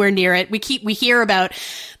reporters anywhere near it. We hear about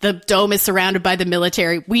the dome is surrounded by the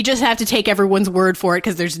military. We just have to take everyone's word for it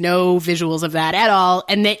because there's no visuals of that at all.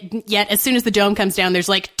 And yet as soon as the dome comes down, there's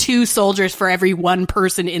like 2 soldiers for every 1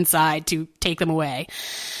 person inside to take them away.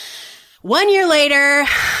 1 year later,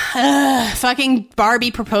 fucking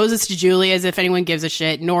Barbie proposes to Julie as if anyone gives a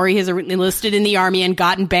shit. Nori has enlisted in the army and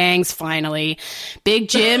gotten bangs, finally. Big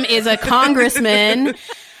Jim is a congressman.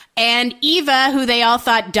 And Eva, who they all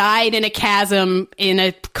thought died in a chasm in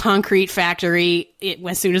a concrete factory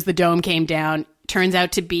as soon as the dome came down, turns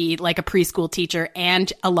out to be like a preschool teacher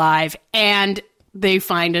and alive. And they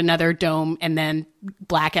find another dome and then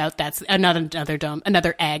blackout. That's another dome,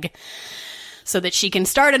 another egg. So that she can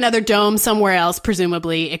start another dome somewhere else,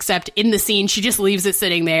 presumably, except in the scene, she just leaves it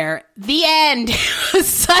sitting there. The end.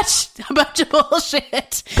 Such a bunch of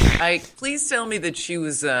bullshit. Please tell me that she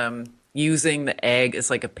was using the egg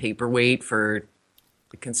as like a paperweight for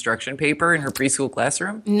the construction paper in her preschool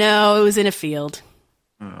classroom? No, it was in a field.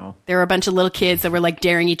 Oh. There were a bunch of little kids that were like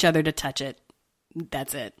daring each other to touch it.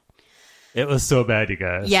 That's it. It was so bad, you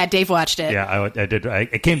guys. Yeah, Dave watched it. Yeah, I did. I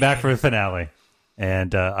came back for the finale.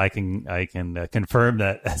 And I can confirm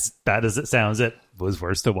that as bad as it sounds, it was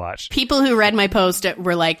worse to watch. People who read my post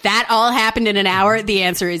were like, that all happened in an hour? The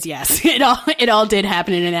answer is yes. It all did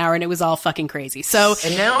happen in an hour, and it was all fucking crazy. So,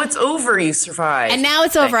 and now it's over. You survived. And now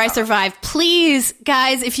it's over. I survived. Please,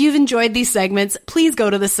 guys, if you've enjoyed these segments, please go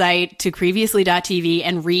to the site to previously.tv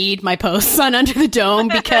and read my posts on Under the Dome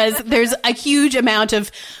because there's a huge amount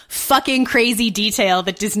of fucking crazy detail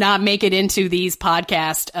that does not make it into these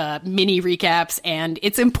podcast mini recaps, and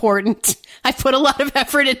it's important. I put a lot of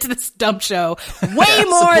effort into this dumb show. Way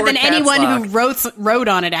more than anyone who wrote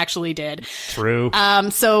on it actually did. True.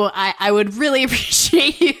 So I would really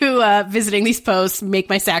appreciate you visiting these posts, make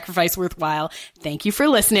my sacrifice worthwhile. Thank you for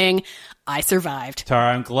listening. I survived.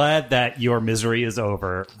 Tara, I'm glad that your misery is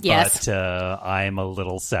over. Yes. But I'm a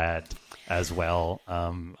little sad as well.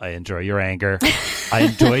 I enjoy your anger. I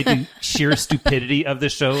enjoyed the sheer stupidity of the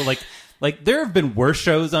show. Like there have been worse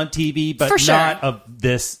shows on TV, but not of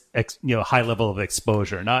this, high level of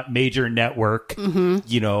exposure. Not major network,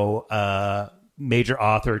 major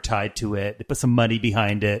author tied to it. They put some money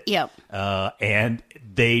behind it. Yep. And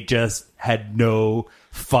they just had no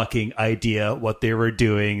fucking idea what they were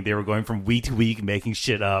doing. They were going from week to week, making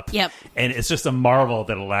shit up. Yep. And it's just a marvel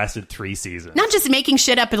that it lasted 3 seasons. Not just making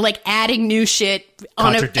shit up, but like adding new shit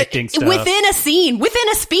contradicting stuff within a scene, within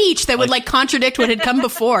a speech that would like contradict what had come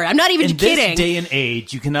before. I'm not even kidding. In this day and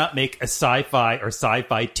age, you cannot make a sci-fi or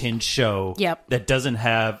sci-fi tinged show that doesn't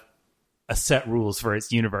have a set rules for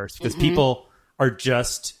its universe because people are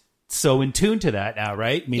just so in tune to that now,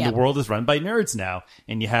 right? I mean, the world is run by nerds now,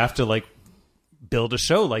 and you have to like build a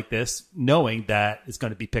show like this knowing that it's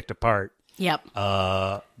going to be picked apart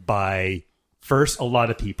by first a lot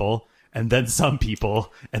of people and then some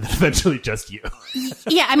people and then eventually just you.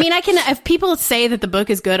 Yeah, I mean, if people say that the book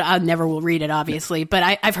is good, I never will read it, obviously,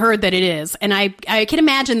 but I've heard that it is, and I can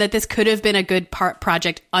imagine that this could have been a good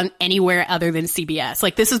project on anywhere other than CBS.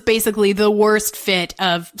 Like, this is basically the worst fit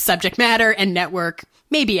of subject matter and network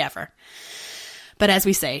maybe ever. But as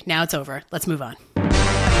we say, now it's over. Let's move on.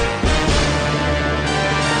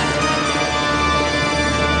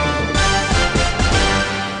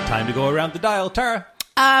 Time to go around the dial, Tara.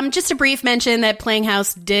 Just a brief mention that Playing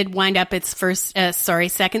House did wind up its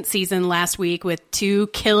second season last week with 2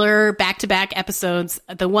 killer back-to-back episodes.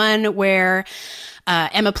 The one where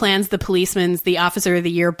Emma plans the policeman's, the officer of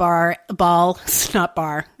the year ball,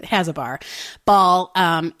 it has a ball,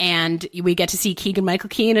 and we get to see Keegan-Michael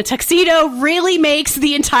Key in a tuxedo. Really makes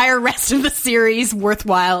the entire rest of the series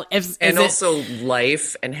worthwhile. Also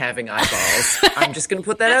life and having eyeballs. I'm just going to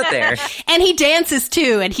put that out there. And he dances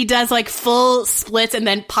too, and he does like full splits and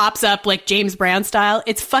then pops up like James Brown style.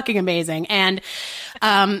 It's fucking amazing. And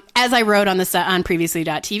as I wrote on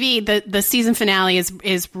previously.tv, the season finale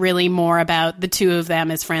is really more about the two of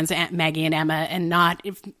them as friends, Maggie and Emma, and not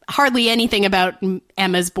hardly anything about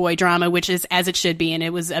Emma's boy drama, which is as it should be. And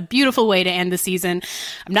it was a beautiful way to end the season.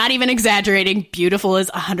 I'm not even exaggerating. Beautiful is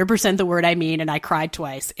 100% the word I mean, and I cried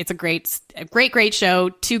twice. It's a great show.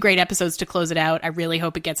 2 great episodes to close it out. I really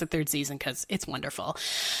hope it gets a 3rd season because it's wonderful.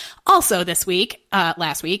 Also this week, The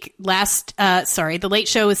Late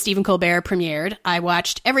Show with Stephen Colbert premiered. I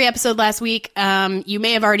watched every episode last week. You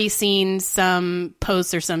may have already seen some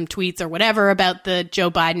posts or some tweets or whatever about the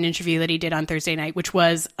Joe Biden interview that he did on Thursday night, which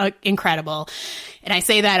was incredible. And I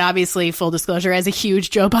say that obviously, full disclosure, as a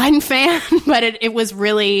huge Joe Biden fan, but it was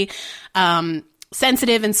really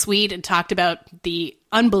sensitive and sweet, and talked about the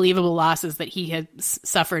unbelievable losses that he had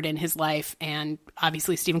suffered in his life. And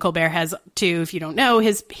obviously Stephen Colbert has too. If you don't know,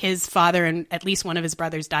 his father and at least one of his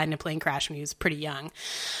brothers died in a plane crash when he was pretty young.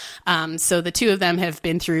 So the two of them have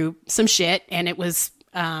been through some shit, and it was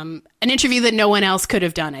an interview that no one else could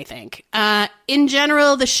have done, I think. In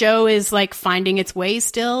general, the show is like finding its way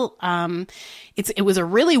still. It was a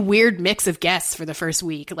really weird mix of guests for the first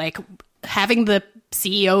week, like having the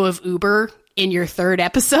CEO of Uber in your 3rd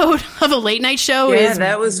episode of a late night show is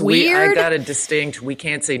that was weird. I got a distinct "we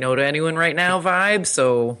can't say no to anyone right now" vibe,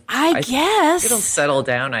 so I guess it'll settle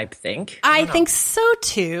down. I think. I think so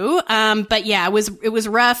too. But yeah, it was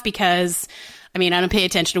rough because, I mean, I don't pay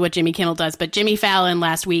attention to what Jimmy Kimmel does, but Jimmy Fallon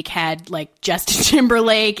last week had like Justin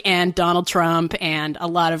Timberlake and Donald Trump and a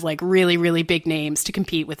lot of like really, really big names to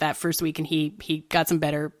compete with that first week. And he got some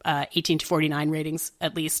better 18 to 49 ratings,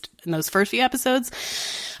 at least in those first few episodes.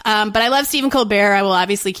 But I love Stephen Colbert. I will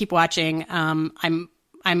obviously keep watching.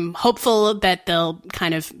 I'm hopeful that they'll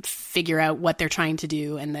kind of figure out what they're trying to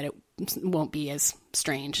do and that it won't be as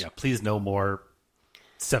strange. Yeah, please no more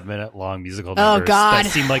 7-minute long musical numbers. Oh God.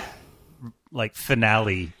 That seem like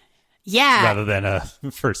finale, rather than a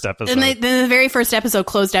first episode. And the very first episode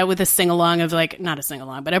closed out with a sing-along of like, not a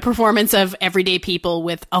sing-along, but a performance of everyday people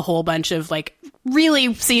with a whole bunch of like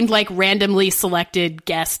really seemed like randomly selected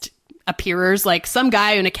guest appearers, like some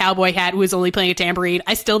guy in a cowboy hat who was only playing a tambourine.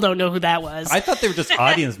 I still don't know who that was. I thought they were just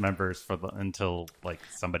audience members until like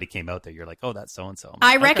somebody came out there. You're like, oh, that's so-and-so.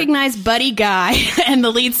 I recognize Buddy Guy and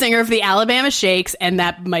the lead singer of the Alabama Shakes, and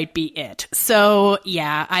that might be it. So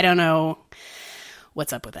yeah, I don't know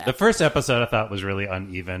what's up with that. The first episode I thought was really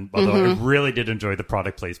uneven, although I really did enjoy the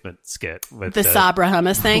product placement skit with the Sabra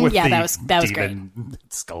hummus thing. Yeah, that was great.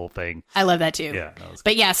 Skull thing. I love that too. Yeah,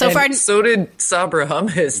 but yeah, so far so did Sabra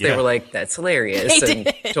hummus. They were like, "That's hilarious,"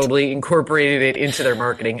 and totally incorporated it into their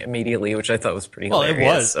marketing immediately, which I thought was pretty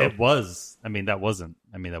hilarious. It was. I mean, that was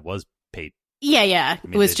paid. Yeah. I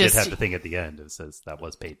mean, it was just have the thing at the end. It says that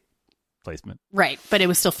was paid placement, right? But it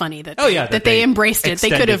was still funny that that they embraced it.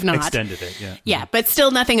 They could have not extended it. Yeah, but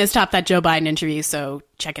still, nothing has topped that Joe Biden interview. So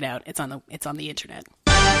check it out. It's on the internet.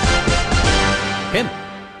 Pim.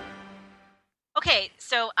 Okay,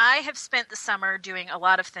 so I have spent the summer doing a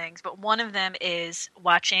lot of things, but one of them is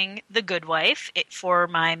watching The Good Wife for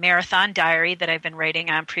my marathon diary that I've been writing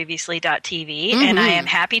on previously.tv, and I am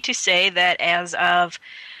happy to say that as of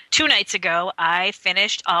 2 nights ago, I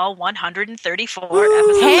finished all 134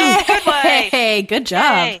 episodes of Good Wife. Hey, good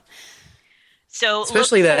job. Hey. So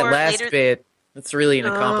especially that last bit. That's really an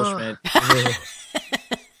accomplishment.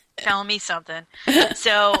 Tell me something.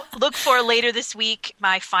 So look for later this week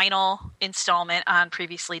my final installment on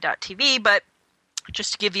previously.tv, but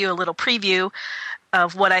just to give you a little preview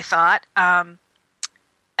of what I thought.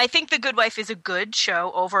 I think The Good Wife is a good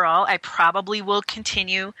show overall. I probably will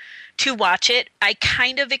continue to watch it. I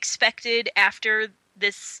kind of expected after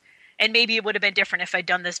this, and maybe it would have been different if I'd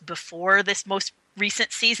done this before this most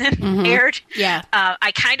recent season aired. Yeah.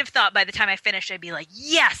 I kind of thought by the time I finished, I'd be like,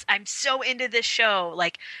 yes, I'm so into this show.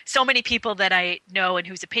 Like so many people that I know and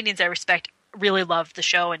whose opinions I respect really love the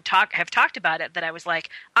show and have talked about it, that I was like,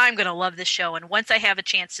 I'm going to love this show. And once I have a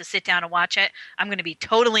chance to sit down and watch it, I'm going to be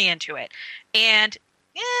totally into it. And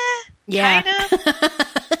kind of.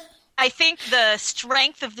 I think the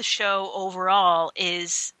strength of the show overall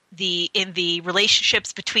is in the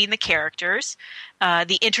relationships between the characters,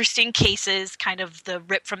 the interesting cases, kind of the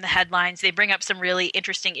rip from the headlines. They bring up some really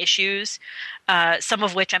interesting issues, some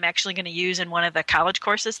of which I'm actually going to use in one of the college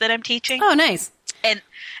courses that I'm teaching. Oh, nice.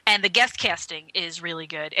 And the guest casting is really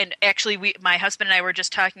good. And actually, my husband and I were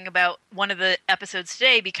just talking about one of the episodes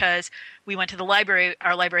today because we went to the library.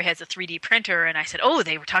 Our library has a 3D printer, and I said, "Oh,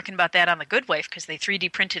 they were talking about that on The Good Wife because they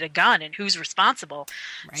 3D printed a gun, and who's responsible?"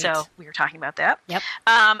 Right. So we were talking about that. Yep.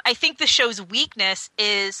 I think the show's weakness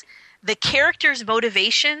is the characters'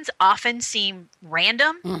 motivations often seem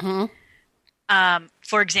random. Mm-hmm.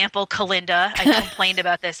 For example, Kalinda, I complained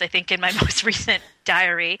about this, I think, in my most recent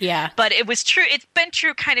diary. Yeah. But it was true. It's been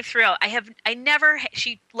true kind of throughout.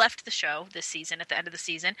 She left the show this season, at the end of the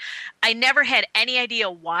season. I never had any idea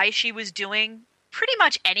why she was doing pretty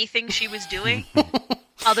much anything she was doing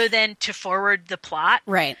other than to forward the plot.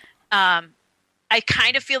 Right. I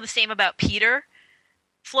kind of feel the same about Peter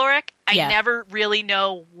Florek. I never really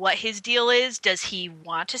know what his deal is. Does he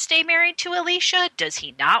want to stay married to Alicia? Does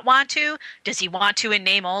he not want to? Does he want to in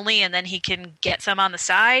name only and then he can get some on the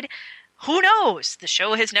side? Who knows? The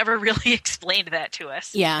show has never really explained that to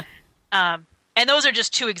us. Yeah. And those are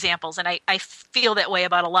just two examples. And I feel that way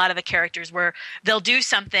about a lot of the characters where they'll do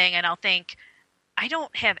something and I'll think, I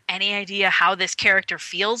don't have any idea how this character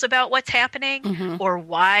feels about what's happening or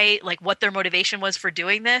why, like what their motivation was for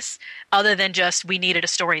doing this, other than just we needed a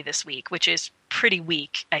story this week, which is pretty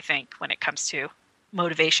weak, I think, when it comes to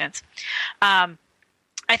motivations. I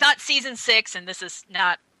thought season 6, and this is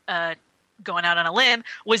not going out on a limb,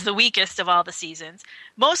 was the weakest of all the seasons,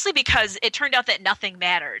 mostly because it turned out that nothing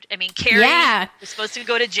mattered. I mean, Carrie was supposed to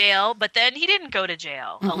go to jail, but then he didn't go to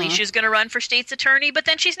jail. Alicia's going to run for state's attorney, but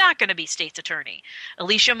then she's not going to be state's attorney.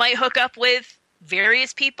 Alicia might hook up with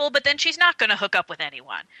various people, but then she's not going to hook up with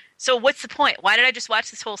anyone. So what's the point? Why did I just watch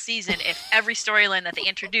this whole season if every storyline that they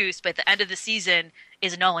introduced by the end of the season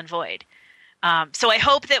is null and void? So I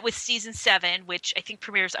hope that with season 7, which I think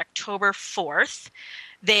premieres October 4th,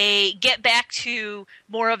 they get back to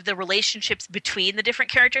more of the relationships between the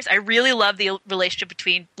different characters. I really love the relationship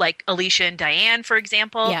between, like, Alicia and Diane, for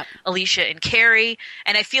example, Alicia and Carrie.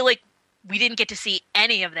 And I feel like we didn't get to see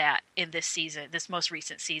any of that in this season, this most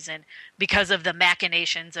recent season, because of the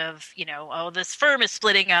machinations of, this firm is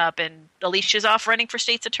splitting up and Alicia's off running for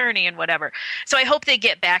state's attorney and whatever. So I hope they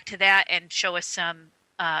get back to that and show us some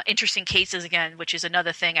interesting cases again, which is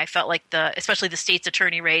another thing I felt like especially the state's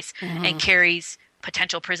attorney race and Carrie's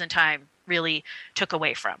potential prison time really took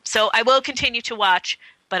away from. So I will continue to watch,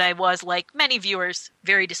 but I was, like many viewers,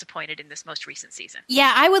 very disappointed in this most recent season.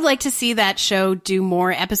 Yeah, I would like to see that show do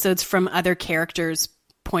more episodes from other characters'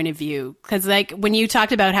 point of view. Because, like, when you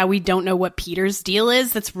talked about how we don't know what Peter's deal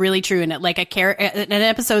is, that's really true. And like an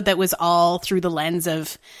episode that was all through the lens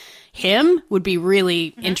of him would be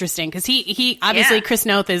really interesting, because he obviously Chris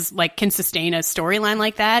Noth can sustain a storyline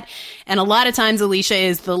like that, and a lot of times Alicia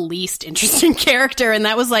is the least interesting character, and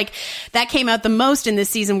that came out the most in this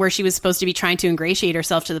season, where she was supposed to be trying to ingratiate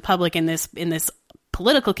herself to the public in this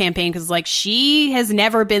political campaign, because she has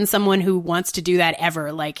never been someone who wants to do that ever,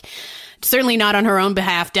 certainly not on her own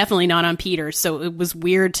behalf, definitely not on Peter's. So it was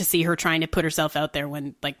weird to see her trying to put herself out there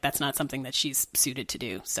when that's not something that she's suited to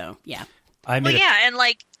do. So yeah. I'm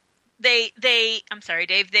sorry,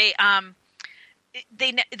 Dave. They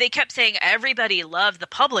kept saying the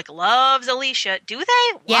public loves Alicia. Do they?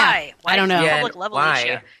 Why? Yeah, Why I don't know. The public love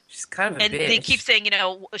Alicia? She's kind of a bitch. They keep saying,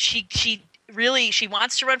 she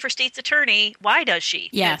wants to run for state's attorney. Why does she?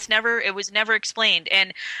 Yeah. It was never explained.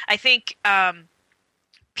 And I think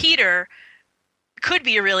Peter could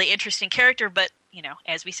be a really interesting character, but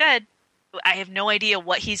as we said, I have no idea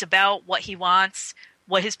what he's about, what he wants,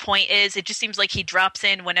 what his point is. It just seems like he drops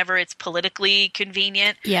in whenever it's politically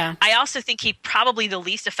convenient. Yeah. I also think he's probably the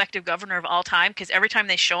least effective governor of all time, because every time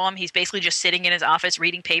they show him, he's basically just sitting in his office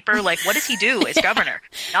reading paper. Like, what does he do as governor?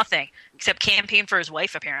 Nothing, except campaign for his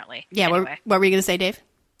wife, apparently. Yeah. Anyway. What were you going to say, Dave?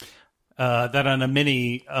 That on a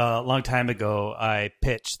mini long time ago, I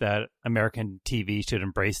pitched that American TV should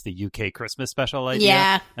embrace the UK Christmas special idea.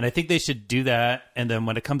 Yeah. And I think they should do that. And then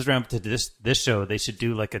when it comes around to this show, they should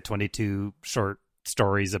do like a 22 short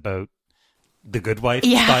stories about the Good Wife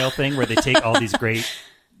style thing, where they take all these great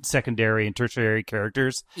secondary and tertiary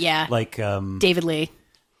characters. Yeah. Like David Lee.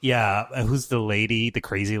 Yeah. Who's the lady, the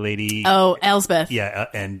crazy lady? Oh, Elsbeth. Yeah.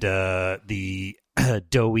 And the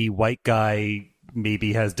doughy white guy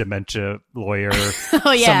maybe has dementia lawyer.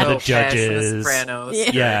 Oh, yeah. Some of the judges. The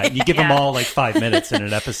Sopranos. Yeah. You give them all like 5 minutes in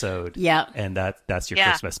an episode. Yeah. And that's your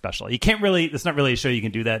Christmas special. You can't really, it's not really a show you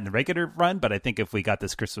can do that in the regular run, but I think if we got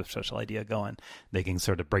this Christmas special idea going, they can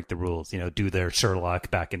sort of break the rules, do their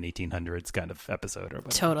Sherlock back in 1800s kind of episode or whatever.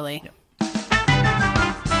 Totally. Yeah.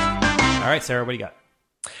 All right, Sarah, what do you got?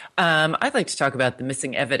 I'd like to talk about The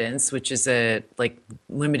Missing Evidence, which is a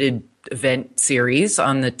limited event series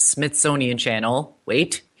on the Smithsonian Channel.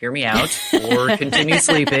 wait, hear me out, or continue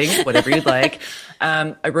sleeping, whatever you'd like.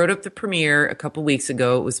 I wrote up the premiere a couple weeks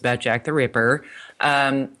ago. It was about Jack the Ripper.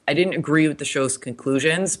 I didn't agree with the show's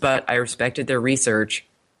conclusions, but I respected their research.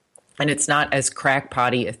 And it's not as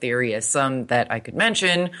crackpotty a theory as some that I could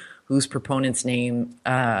mention, whose proponents' name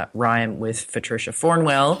rhyme with Patricia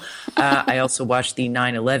Thornwell. I also watched the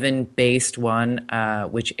 9/11 based one,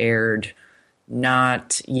 which aired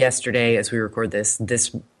not yesterday as we record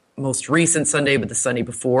this most recent Sunday, but the Sunday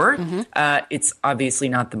before. It's obviously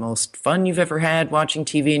not the most fun you've ever had watching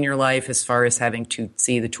TV in your life, as far as having to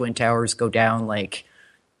see the Twin Towers go down like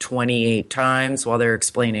 28 times while they're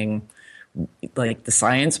explaining like the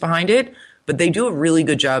science behind it. But they do a really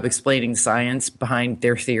good job explaining science behind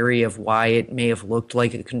their theory of why it may have looked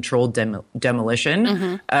like a controlled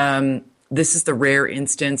demolition. This is the rare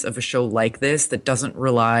instance of a show like this that doesn't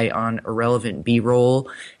rely on irrelevant B-roll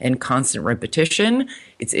and constant repetition.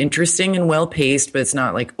 It's interesting and well-paced, but it's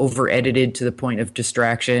not like over-edited to the point of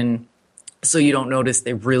distraction. So you don't notice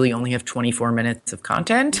they really only have 24 minutes of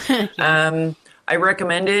content. I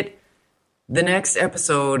recommend it. The next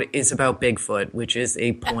episode is about Bigfoot, which is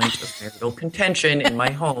a point of marital contention in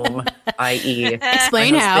my home, i.e.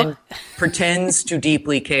 Explain how. Pretends to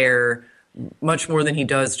deeply care much more than he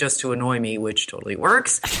does just to annoy me, which totally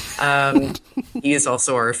works. He is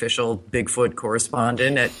also our official Bigfoot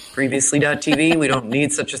correspondent at previously.tv. We don't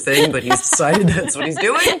need such a thing, but he's decided that's what he's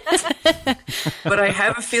doing. But I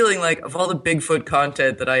have a feeling like of all the Bigfoot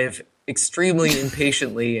content that I have extremely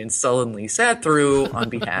impatiently and sullenly sat through on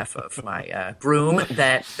behalf of my groom,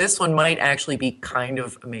 that this one might actually be kind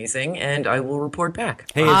of amazing, and I will report back.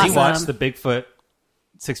 Hey, have you watched the Bigfoot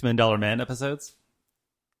 $6 Million Man episodes?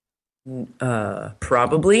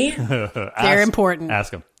 Probably. They're important.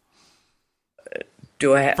 Ask him.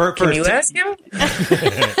 Do I? Can you ask him?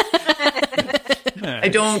 I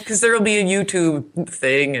don't, because there will be a YouTube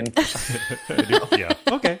thing, and yeah,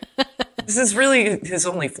 okay. This is really his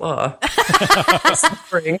only flaw.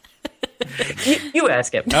 You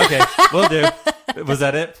ask him. Okay, will do. Was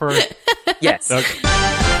that it for? Yes. Okay.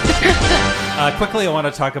 Quickly, I want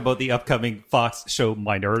to talk about the upcoming Fox show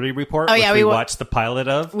Minority Report, which we watched the pilot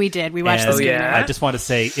of. We did. We watched this. I just want to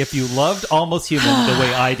say, if you loved Almost Human the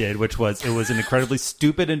way I did, which was, it was an incredibly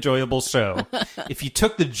stupid, enjoyable show. If you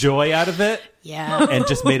took the joy out of it and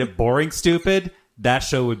just made it boring stupid, that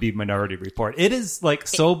show would be Minority Report. It is like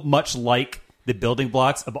so much like the building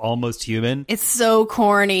blocks of Almost Human. It's so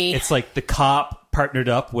corny. It's like the cop partnered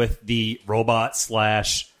up with the robot /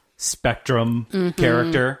 Spectrum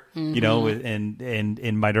character, you know, and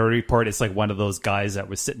in Minority Report, it's like one of those guys that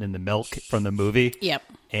was sitting in the milk from the movie. Yep.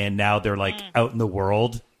 And now they're like out in the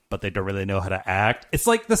world, but they don't really know how to act. It's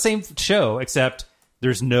like the same show, except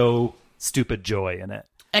there's no stupid joy in it.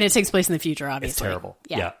 And it takes place in the future, obviously. It's terrible.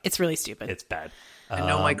 Yeah. It's really stupid. It's bad. And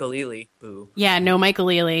no Michael Ealy. Boo. Yeah, no Michael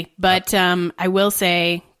Ealy. But I will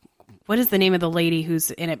say, what is the name of the lady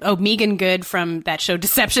who's in it? Oh, Megan Good from that show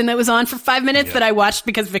Deception that was on for 5 minutes that I watched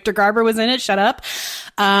because Victor Garber was in it. Shut up.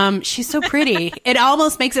 She's so pretty. It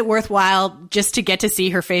almost makes it worthwhile just to get to see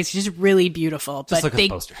her face. She's really beautiful. Just but look at the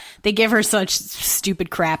poster. They give her such stupid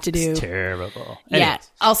crap to do. It's terrible. Yeah.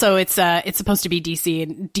 Anyways. Also, it's supposed to be DC,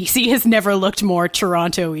 and DC has never looked more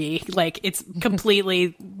Toronto-y. Like, it's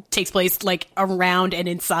completely takes place like around and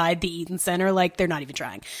inside the Eaton Center. Like, they're not even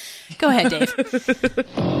trying. Go ahead, Dave.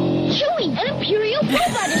 Chewie, an Imperial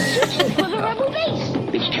robot is searching for the rebel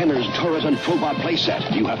base. It's Kenner's turret and probot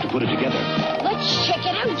playset. You have to put it together. Let's check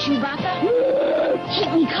it out, Chewbacca.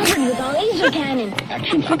 Keep me covered with our laser cannon.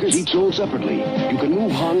 Action figures each sold separately. You can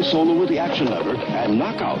move Han Solo with the action lever and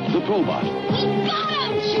knock out the probot. We got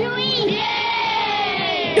him, Chewie!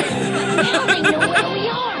 Yay! Now they know where we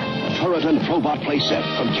are. Turret and probot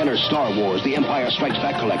playset from Kenner's Star Wars: The Empire Strikes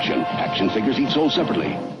Back collection. Action figures each sold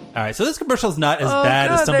separately. All right, so this commercial is not as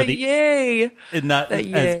bad as some of the yay. Not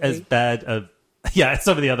as bad of as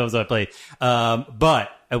some of the other ones I played. But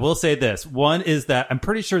I will say this: one is that I'm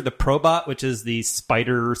pretty sure the Probot, which is the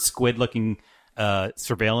spider squid looking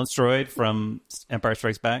surveillance droid from Empire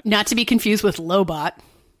Strikes Back, not to be confused with Lobot.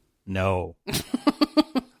 No.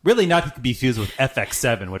 Really not to be confused with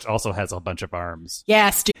FX7, which also has a bunch of arms.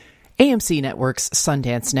 Yes. AMC Network's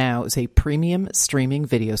Sundance Now is a premium streaming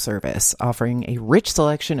video service offering a rich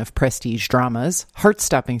selection of prestige dramas,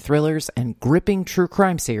 heart-stopping thrillers, and gripping true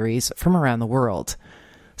crime series from around the world.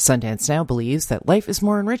 Sundance Now believes that life is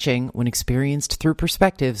more enriching when experienced through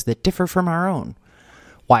perspectives that differ from our own.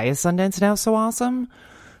 Why is Sundance Now so awesome?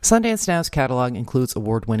 Sundance Now's catalog includes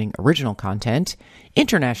award-winning original content,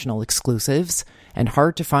 international exclusives, and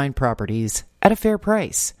hard-to-find properties at a fair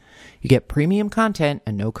price. You get premium content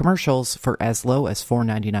and no commercials for as low as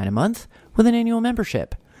 $4.99 a month with an annual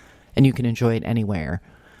membership. And you can enjoy it anywhere.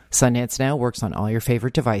 Sundance Now works on all your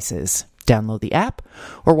favorite devices. Download the app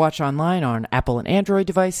or watch online on Apple and Android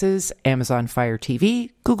devices, Amazon Fire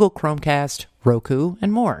TV, Google Chromecast, Roku,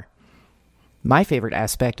 and more. My favorite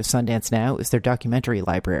aspect of Sundance Now is their documentary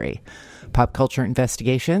library. Pop culture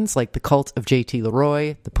investigations like The Cult of J.T.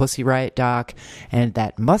 Leroy, The Pussy Riot doc, and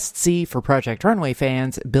that must-see for Project Runway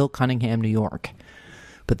fans, Bill Cunningham, New York.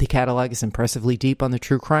 But the catalog is impressively deep on the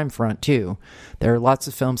true crime front, too. There are lots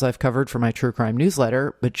of films I've covered for my true crime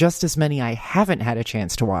newsletter, but just as many I haven't had a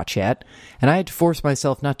chance to watch yet, and I had to force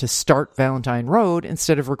myself not to start Valentine Road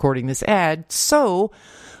instead of recording this ad, so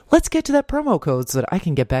let's get to that promo code so that I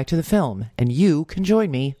can get back to the film, and you can join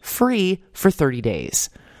me free for 30 days.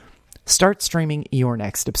 Start streaming your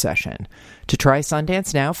next obsession. To try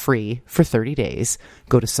Sundance Now free for 30 days,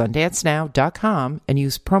 go to sundancenow.com and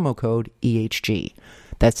use promo code EHG.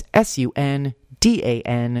 That's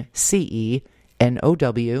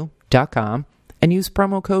sundancenow.com and use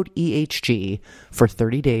promo code EHG for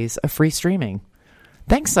 30 days of free streaming.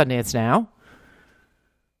 Thanks, Sundance Now.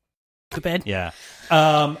 Stupid. Yeah.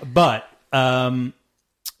 But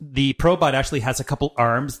the Probot actually has a couple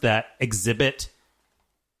arms that exhibit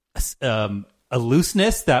a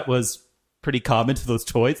looseness that was pretty common to those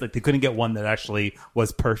toys. Like, they couldn't get one that actually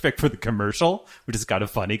was perfect for the commercial, which is kind of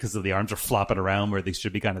funny because the arms are flopping around where they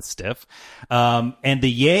should be kind of stiff. And the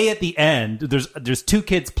yay at the end, there's two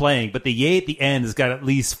kids playing, but the yay at the end has got at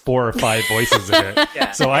least 4 or 5 voices in it.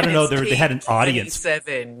 Yeah. So I don't know, they had an audience.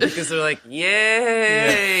 7 because they're like,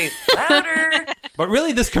 yay, louder. But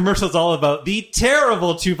really, this commercial is all about the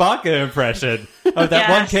terrible Chewbacca impression of that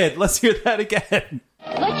one kid. Let's hear that again.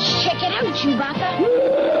 Let's check it out, Chewbacca.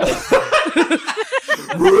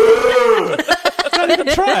 Not even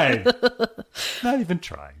trying. Not even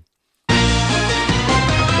trying.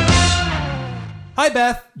 Hi,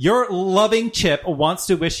 Beth. Your loving Chip wants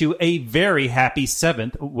to wish you a very happy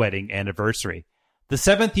 7th wedding anniversary. The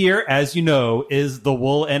 7th year, as you know, is the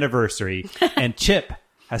wool anniversary, and Chip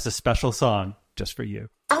has a special song just for you.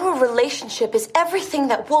 Our relationship is everything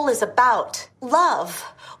that wool is about. Love,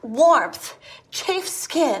 warmth, chafed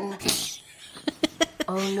skin.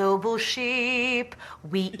 Oh, noble sheep,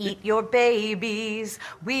 we eat your babies.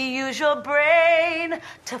 We use your brain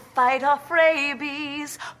to fight off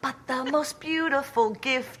rabies. But the most beautiful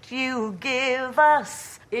gift you give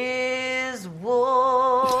us is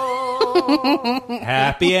wool.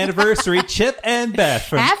 Happy anniversary, Chip and Beth,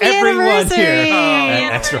 from Happy everyone anniversary. here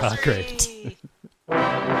at Extra Hot Great.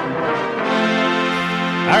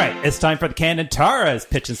 All right, it's time for the Canon. Tara is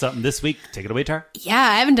pitching something this week. Take it away, Tara. Yeah,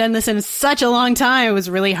 I haven't done this in such a long time. It was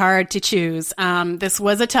really hard to choose. This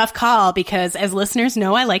was a tough call because, as listeners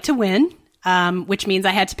know, I like to win, which means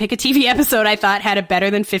I had to pick a TV episode I thought had a better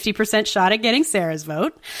than 50% shot at getting Sarah's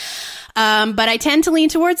vote. But I tend to lean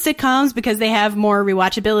towards sitcoms because they have more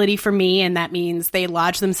rewatchability for me, and that means they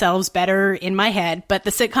lodge themselves better in my head. But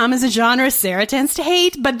the sitcom is a genre Sarah tends to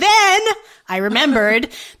hate. But then I remembered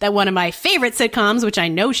that one of my favorite sitcoms, which I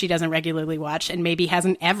know she doesn't regularly watch and maybe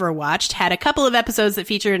hasn't ever watched, had a couple of episodes that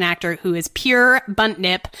featured an actor who is pure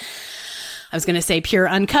buntnip. I was going to say pure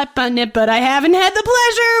uncut buntnip, but I haven't had the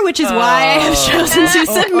pleasure, which is why I have chosen to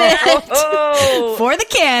submit for the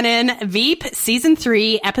canon, Veep Season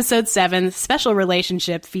 3, Episode 7, Special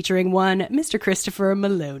Relationship, featuring one Mr. Christopher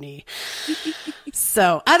Maloney.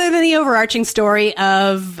 So, other than the overarching story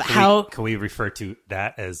of Can we refer to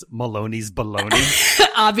that as Maloney's Baloney?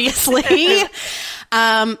 Obviously.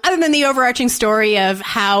 Other than the overarching story of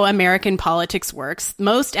how American politics works,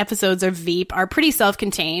 most episodes of Veep are pretty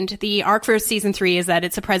self-contained. The arc for season 3 is that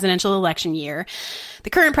it's a presidential election year. The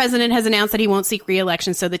current president has announced that he won't seek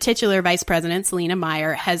re-election, so the titular vice president, Selena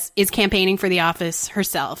Meyer, is campaigning for the office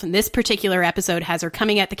herself. And this particular episode has her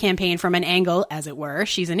coming at the campaign from an angle, as it were.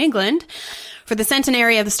 She's in England for the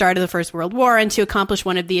centenary of the start of the First World War and to accomplish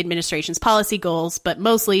one of the administration's policy goals, but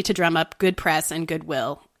mostly to drum up good press and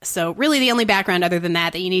goodwill. So really the only background other than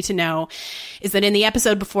that you need to know is that in the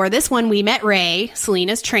episode before this one, we met Ray,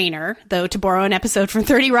 Selena's trainer, though to borrow an episode from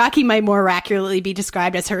 30 Rock, he might more accurately be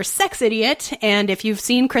described as her sex idiot. And if you've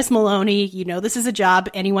seen Chris Maloney, you know this is a job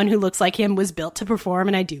anyone who looks like him was built to perform,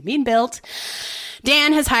 and I do mean built.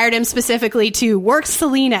 Dan has hired him specifically to work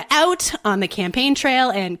Selena out on the campaign trail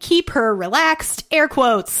and keep her relaxed, air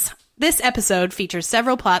quotes. This episode features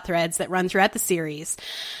several plot threads that run throughout the series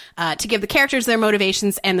to give the characters their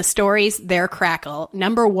motivations and the stories their crackle.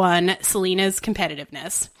 Number 1, Selena's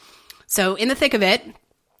competitiveness. So in the thick of it,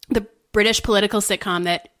 the British political sitcom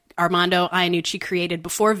that Armando Iannucci created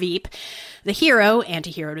before Veep. The hero,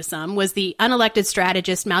 anti-hero to some, was the unelected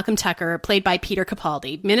strategist Malcolm Tucker, played by Peter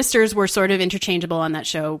Capaldi. Ministers were sort of interchangeable on that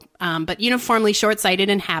show, but uniformly short-sighted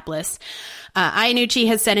and hapless. Iannucci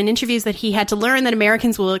has said in interviews that he had to learn that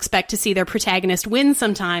Americans will expect to see their protagonist win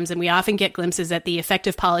sometimes, and we often get glimpses at the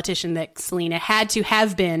effective politician that Selena had to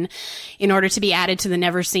have been in order to be added to the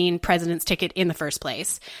never-seen president's ticket in the first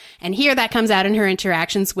place. And here that comes out in her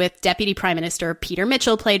interactions with Deputy Prime Minister Peter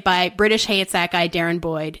Mitchell, played by British Hey It's That Guy Darren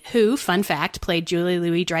Boyd, who, fun fact, played Julia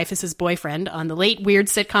Louis-Dreyfus's boyfriend on the late weird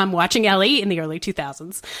sitcom Watching Ellie in the early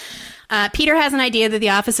 2000s. Peter has an idea that the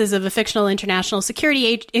offices of a fictional international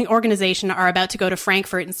security organization are about to go to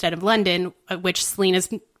Frankfurt instead of London, which Selena's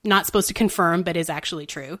not supposed to confirm, but is actually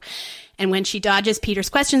true. And when she dodges Peter's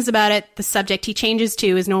questions about it, the subject he changes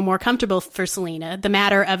to is no more comfortable for Selena, the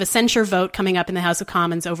matter of a censure vote coming up in the House of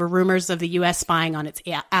Commons over rumors of the U.S. spying on its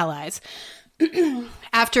allies.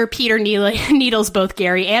 After Peter needles both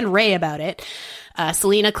Gary and Ray about it,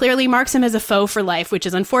 Selena clearly marks him as a foe for life, which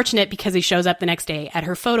is unfortunate because he shows up the next day at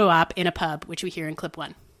her photo op in a pub, which we hear in clip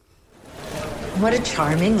 1. What a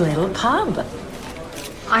charming little pub.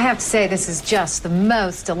 I have to say, this is just the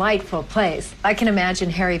most delightful place. I can imagine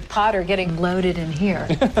Harry Potter getting loaded in here.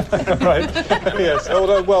 Right. Yes.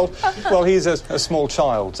 Although, well, he's a small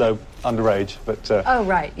child, so underage, but... Oh,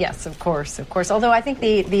 right. Yes, of course, of course. Although I think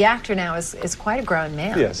the actor now is quite a grown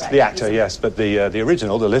man. Yes, right? the actor, yes, but the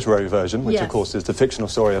original, the literary version, which, yes, of course, is the fictional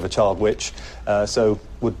story of a child witch, so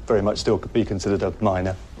would very much still be considered a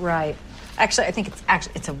minor. Right. Actually, I think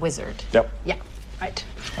it's a wizard. Yep. Yeah, right.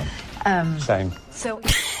 Same. So,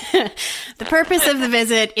 the purpose of the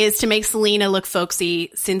visit is to make Selena look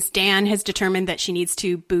folksy, since Dan has determined that she needs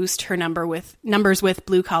to boost her numbers with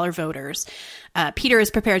blue-collar voters. Peter is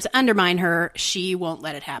prepared to undermine her. She won't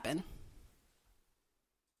let it happen.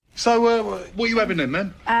 So, what are you having then,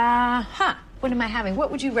 man? What am I having? What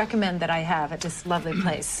would you recommend that I have at this lovely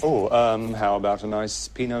place? How about a nice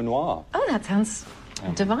Pinot Noir? Oh, that sounds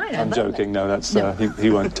divine. I'm joking. No, that's he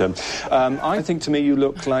won't. I think to me you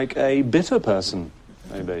look like a bitter person,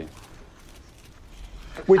 maybe.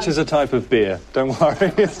 Which is a type of beer. Don't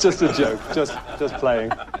worry, it's just a joke. Just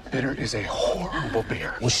playing. Bitter is a horrible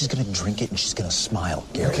beer. Well, she's going to drink it and she's going to smile,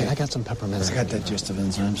 Gary. Okay, I got some peppermint. I got digestive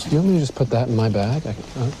enzymes. You want me to just put that in my bag?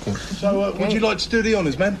 Okay. So, would you like to do the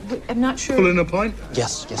honours, man? I'm not sure. Pull in a pint?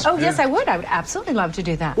 Yes. Oh, yes, I would. I would absolutely love to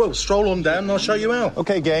do that. Well, stroll on down and I'll show you how.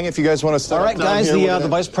 Okay, gang, if you guys want to start. All right, guys, the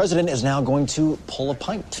vice president is now going to pull a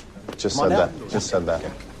pint. Just said that.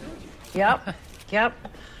 Yep.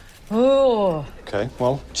 Ooh. Okay,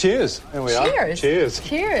 well, cheers. There we are. Cheers.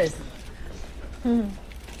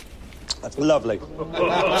 That's lovely.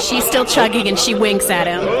 She's still chugging and she winks at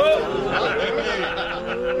him.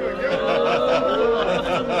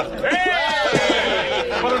 Hey!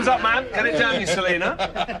 Bottoms up, man. Get it down, you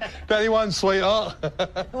Selena. Daddy won, sweetheart.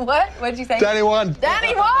 What? What did you say? Daddy won.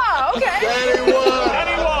 Daddy won. Okay. Daddy won.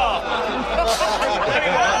 Daddy won.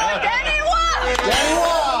 Daddy won. Daddy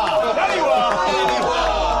won. Daddy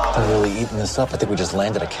won. They're really eating this up. I think we just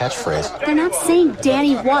landed a catchphrase. They're not saying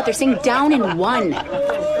Danny what. They're saying down in one.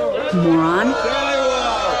 Moron.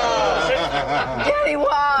 Daddy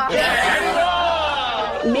won.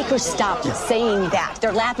 Make her stop saying that.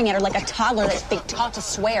 They're laughing at her like a toddler that they taught to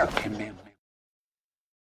swear.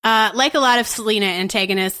 Like a lot of Selena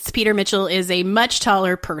antagonists, Peter Mitchell is a much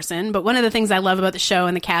taller person, but one of the things I love about the show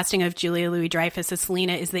and the casting of Julia Louis-Dreyfus as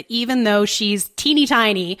Selena is that even though she's teeny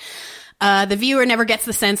tiny, the viewer never gets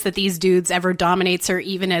the sense that these dudes ever dominates her,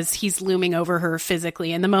 even as he's looming over her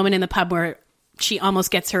physically. And the moment in the pub where she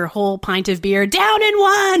almost gets her whole pint of beer down in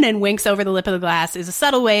one and winks over the lip of the glass is a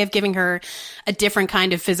subtle way of giving her a different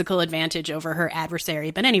kind of physical advantage over her adversary.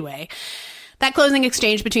 But anyway, that closing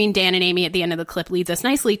exchange between Dan and Amy at the end of the clip leads us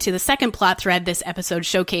nicely to the second plot thread this episode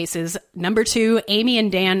showcases. Number 2, Amy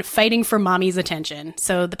and Dan fighting for mommy's attention.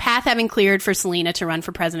 So the path having cleared for Selena to run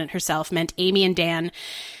for president herself meant Amy and Dan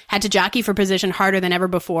had to jockey for position harder than ever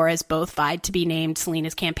before, as both vied to be named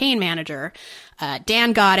Selena's campaign manager.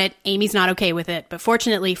 Dan got it. Amy's not okay with it. But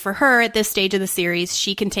fortunately for her, at this stage of the series,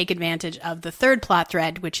 she can take advantage of the third plot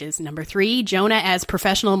thread, which is number 3, Jonah as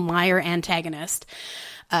professional Meyer antagonist.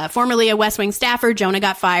 Formerly a West Wing staffer, Jonah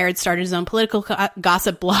got fired, started his own political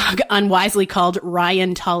gossip blog, unwisely called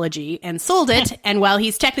Ryanthology, and sold it. And while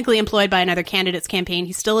he's technically employed by another candidate's campaign,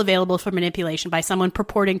 he's still available for manipulation by someone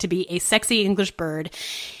purporting to be a sexy English bird.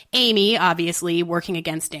 Amy, obviously, working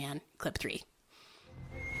against Dan. Clip 3.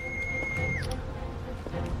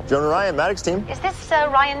 Jonah Ryan, Maddox team. Is this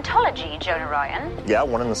Ryanthology, Jonah Ryan? Yeah,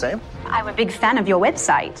 one and the same. I'm a big fan of your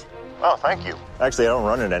website. Oh, thank you. Actually, I don't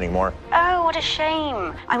run it anymore. Oh, what a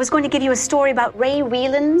shame. I was going to give you a story about Ray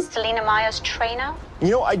Whelan's, Selena Meier's trainer. You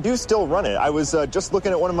know, I do still run it. I was just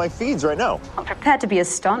looking at one of my feeds right now. I'm prepared to be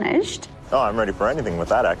astonished. Oh, I'm ready for anything with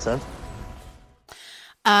that accent.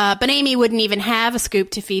 But Amy wouldn't even have a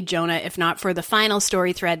scoop to feed Jonah if not for the final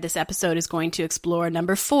story thread this episode is going to explore.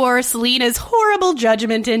 Number 4, Selena's horrible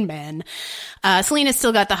judgment in men. Selena's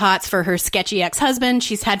still got the hots for her sketchy ex-husband.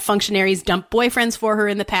 She's had functionaries dump boyfriends for her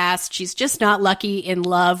in the past. She's just not lucky in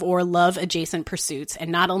love or love-adjacent pursuits.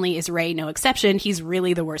 And not only is Ray no exception, he's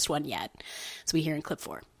really the worst one yet. So we hear in clip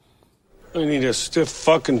 4. I need a stiff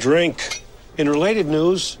fucking drink. In related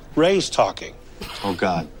news, Ray's talking. Oh,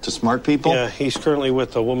 God. To smart people? Yeah, he's currently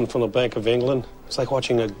with a woman from the Bank of England. It's like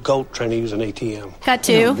watching a goat trying to use an ATM. Cut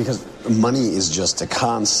to. Because money is just a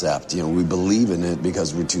concept. We believe in it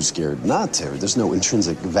because we're too scared not to. There's no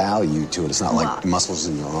intrinsic value to it. It's not like muscles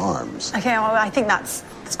in your arms. Okay, well, I think that's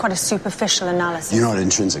quite a superficial analysis. You know what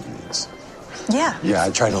intrinsic means? Yeah. Yeah, I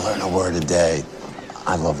try to learn a word a day.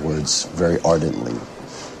 I love words very ardently.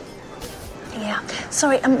 Yeah.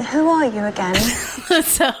 Sorry, who are you again?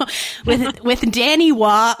 So, with Danny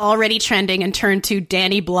Waugh already trending and turned to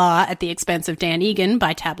Danny Blah at the expense of Dan Egan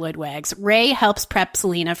by tabloid wags, Ray helps prep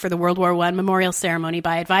Selena for the World War I memorial ceremony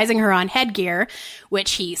by advising her on headgear,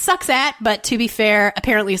 which he sucks at, but to be fair,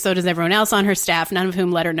 apparently so does everyone else on her staff, none of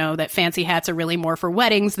whom let her know that fancy hats are really more for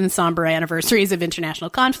weddings than somber anniversaries of international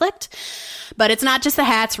conflict. But it's not just the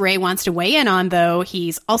hats Ray wants to weigh in on, though.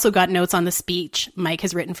 He's also got notes on the speech Mike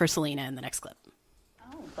has written for Selena in the next clip.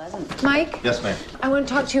 Mike? Yes, ma'am. I want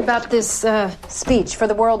to talk to you about this speech for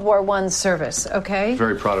the World War I service, okay?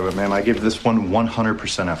 Very proud of it, ma'am. I give this one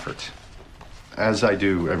 100% effort. As I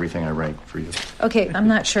do everything I write for you. Okay, I'm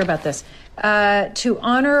not sure about this. To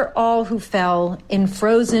honor all who fell in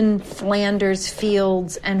frozen Flanders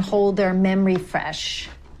fields and hold their memory fresh.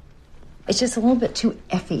 It's just a little bit too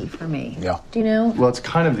effy for me. Yeah. Do you know? Well, it's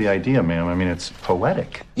kind of the idea, ma'am. I mean, it's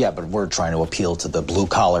poetic. Yeah, but we're trying to appeal to the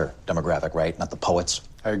blue-collar demographic, right? Not the poets.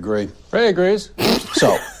 I agree. Ray agrees.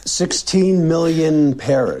 So, 16 million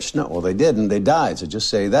perished. No, well, they didn't. They died, so just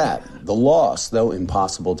say that. The loss, though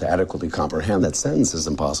impossible to adequately comprehend, that sentence is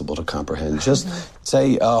impossible to comprehend. Just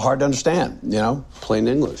say hard to understand, plain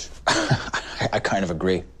English. I kind of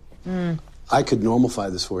agree. I could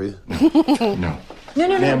normalify this for you. No.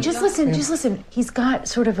 No. Just listen. He's got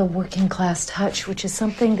sort of a working class touch, which is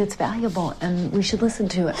something that's valuable, and we should listen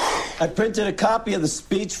to it. I printed a copy of the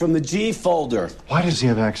speech from the G folder. Why does he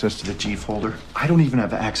have access to the G folder? I don't even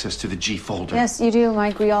have access to the G folder. Yes, you do,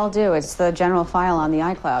 Mike. We all do. It's the general file on the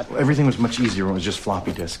iCloud. Well, everything was much easier when it was just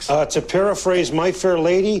floppy disks. To paraphrase My Fair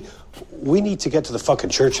Lady, we need to get to the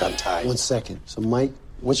fucking church on time. 1 second. So, Mike,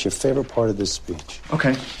 what's your favorite part of this speech?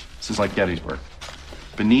 Okay. This is like Gettysburg.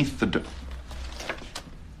 Beneath the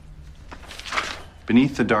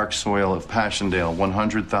dark soil of Passchendaele,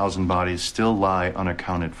 100,000 bodies still lie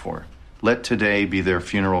unaccounted for. Let today be their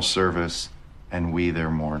funeral service, and we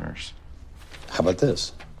their mourners. How about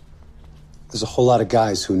this? There's a whole lot of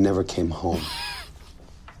guys who never came home.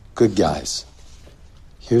 Good guys.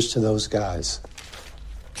 Here's to those guys.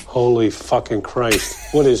 Holy fucking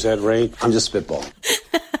Christ. What is that, Ray? I'm just spitballing.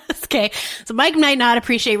 Okay, so Mike might not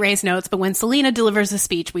appreciate Ray's notes, but when Selena delivers a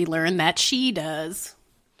speech, we learn that she does.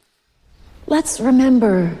 Let's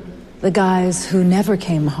remember the guys who never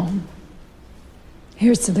came home.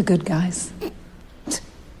 Here's to the good guys.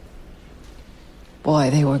 Boy,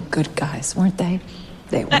 they were good guys, weren't they?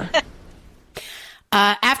 They were.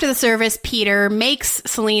 After the service, Peter makes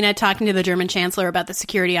Selena talking to the German chancellor about the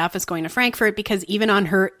security office going to Frankfurt because even on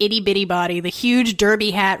her itty-bitty body, the huge derby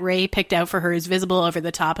hat Ray picked out for her is visible over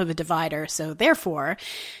the top of a divider. So therefore,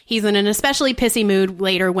 he's in an especially pissy mood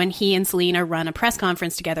later when he and Selena run a press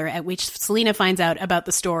conference together at which Selena finds out about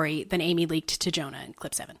the story that Amy leaked to Jonah in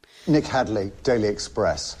clip 7. Nick Hadley, Daily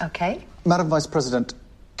Express. Okay. Madam Vice President,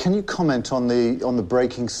 can you comment on the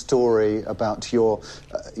breaking story about your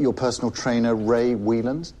personal trainer, Ray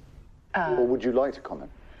Whelan? Or would you like to comment?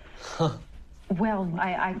 Well,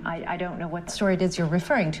 I don't know what story it is you're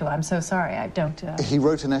referring to. I'm so sorry. I don't... He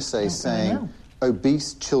wrote an essay saying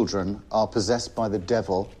obese children are possessed by the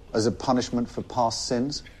devil as a punishment for past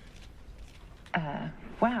sins.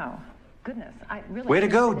 Wow. Goodness, I really... Way to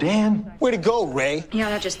go, Dan. Way to go, Ray.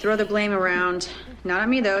 Yeah, just throw the blame around. Not on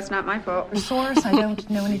me, though. It's not my fault. Source, I don't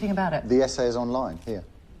know anything about it. The essay is online, here.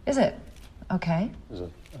 Is it? Okay. It's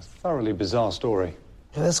a thoroughly bizarre story.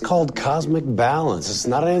 Yeah, that's called cosmic balance. It's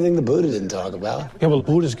not anything the Buddha didn't talk about. Yeah, well,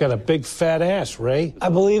 Buddha's got a big fat ass, Ray. I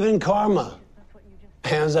believe in karma.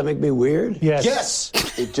 Does that make me weird? Yes.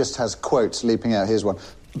 Yes! It just has quotes leaping out. Here's one.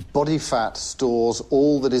 Body fat stores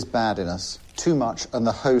all that is bad in us, too much, and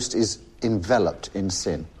the host is enveloped in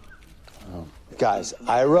sin. Oh. Guys,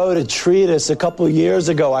 I wrote a treatise a couple years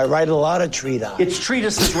ago. I write a lot of treatises. It's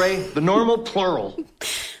treatises, Ray. The normal plural.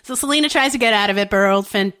 So Selena tries to get out of it, but her old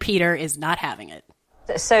friend Peter is not having it.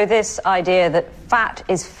 So this idea that fat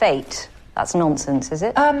is fate, that's nonsense, is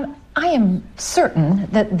it? I am certain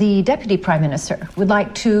that the Deputy Prime Minister would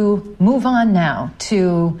like to move on now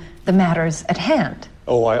to the matters at hand.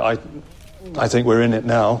 Oh, I think we're in it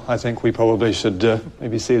now. I think we probably should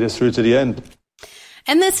maybe see this through to the end.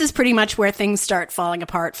 And this is pretty much where things start falling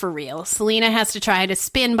apart for real. Selena has to try to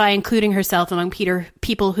spin by including herself among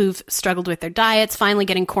people who've struggled with their diets, finally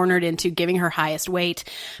getting cornered into giving her highest weight.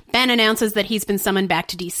 Ben announces that he's been summoned back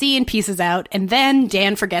to DC and pieces out, and then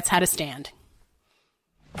Dan forgets how to stand.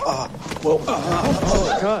 Oh,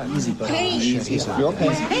 God. Easy, buddy. Hey. Easy. You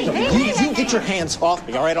okay? Hey. You get your hands off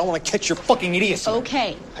me, all right? I don't want to catch your fucking idiocy.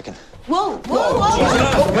 Okay. I can... Whoa.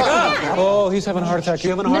 Oh, he's having a heart attack. You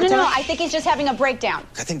having a heart attack? No, I think he's just having a breakdown.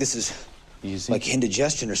 I think this is like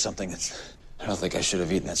indigestion or something. I don't think I should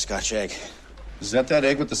have eaten that Scotch egg. Is that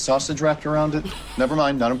egg with the sausage wrapped around it? Never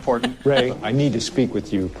mind, not important. Ray, I need to speak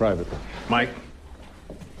with you privately. Mike,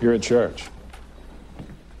 you're at church.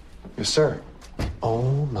 Yes, sir.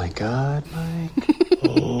 Oh, my God, Mike.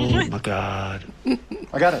 Oh, my God.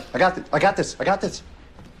 I got this.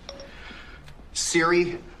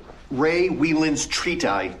 Siri, Ray Whelan's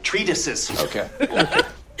treatises. Okay.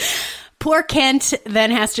 Poor Kent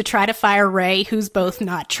then has to try to fire Ray, who's both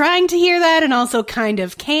not trying to hear that and also kind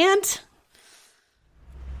of can't.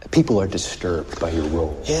 People are disturbed by your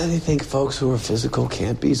role. Yeah, they think folks who are physical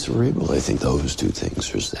can't be cerebral. They think those two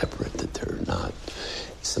things are separate, that they're not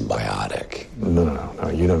symbiotic. No,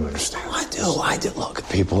 you don't understand. Oh, I do. Look,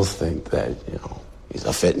 people think that, he's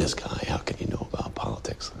a fitness guy. How can he know about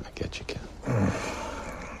politics? I get you, Ken.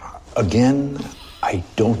 Again, I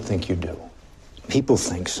don't think you do. People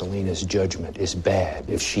think Selena's judgment is bad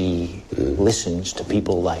if she listens to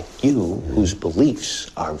people like you whose beliefs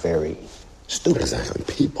are very stupid. Exactly,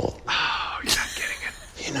 people. Oh, you're not getting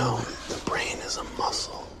it. The brain is a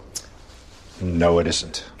muscle. No, it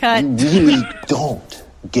isn't. Cut. You really don't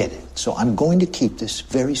get it. So I'm going to keep this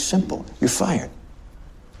very simple. You're fired.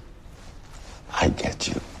 I get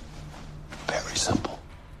you. Very simple.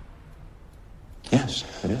 Yes,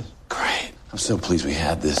 it is. Great. I'm so pleased we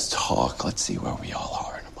had this talk. Let's see where we all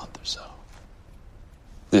are in a month or so.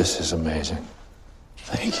 This is amazing.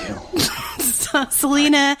 Thank you. So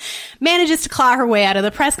Selena manages to claw her way out of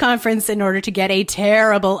the press conference in order to get a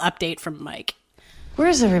terrible update from Mike.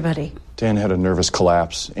 Where's everybody? Dan had a nervous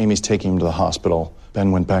collapse. Amy's taking him to the hospital.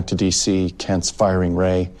 Ben went back to D.C. Kent's firing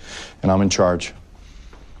Ray. And I'm in charge.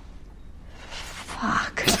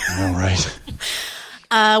 Fuck. I know, right?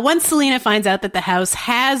 Once Selena finds out that the House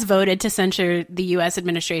has voted to censure the U.S.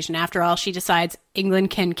 administration, after all, she decides England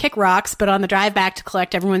can kick rocks, but on the drive back to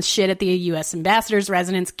collect everyone's shit at the U.S. ambassador's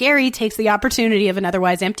residence, Gary takes the opportunity of an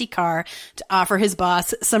otherwise empty car to offer his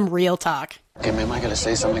boss some real talk. Okay, ma'am, I gotta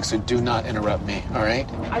say something, so do not interrupt me, all right?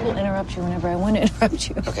 I will interrupt you whenever I want to interrupt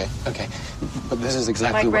you. Okay. But this is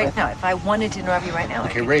exactly like right now, if I wanted to interrupt you right now.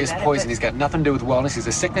 Okay, Ray is poison. He's got nothing to do with wellness. He's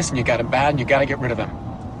a sickness, and you got him bad, and you gotta get rid of him.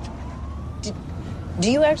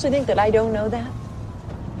 Do you actually think that I don't know that?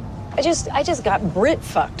 I just got Brit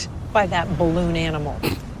fucked by that balloon animal.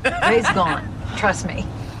 Ray's gone. Trust me.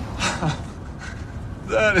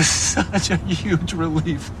 That is such a huge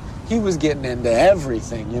relief. He was getting into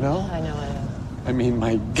everything, you know? I know. I mean,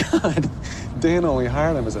 my God, Dan only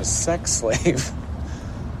hired him as a sex slave.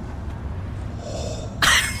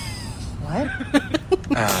 What?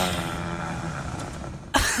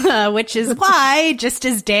 Which is why, just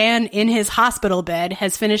as Dan in his hospital bed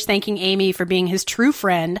has finished thanking Amy for being his true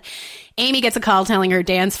friend, Amy gets a call telling her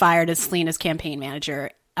Dan's fired as Selena's campaign manager.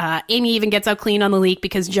 Amy even gets out clean on the leak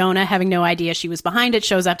because Jonah, having no idea she was behind it,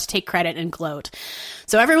 shows up to take credit and gloat.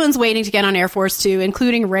 So everyone's waiting to get on Air Force 2,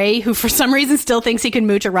 including Ray, who for some reason still thinks he can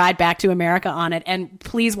mooch a ride back to America on it. And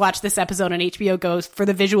please watch this episode on HBO Go for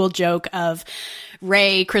the visual joke of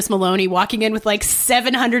Ray, Chris Maloney, walking in with like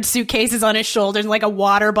 700 suitcases on his shoulders and like a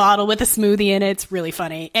water bottle with a smoothie in it. It's really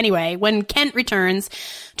funny. Anyway, when Kent returns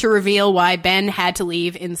to reveal why Ben had to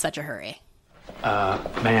leave in such a hurry.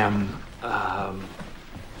 Ma'am,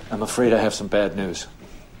 I'm afraid I have some bad news.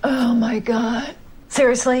 Oh, my God.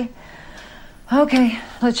 Seriously? Okay,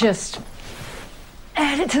 let's just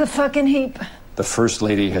add it to the fucking heap. The First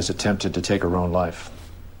Lady has attempted to take her own life.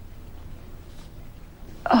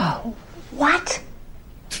 Oh, what?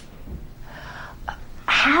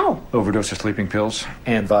 How? Overdose of sleeping pills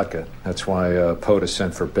and vodka. That's why POTUS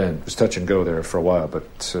sent for Ben. It was touch and go there for a while,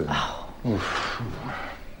 but...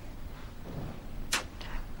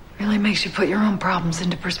 really makes you put your own problems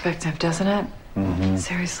into perspective, doesn't it? Mm-hmm.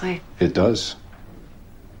 Seriously. It does.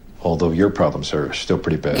 Although your problems are still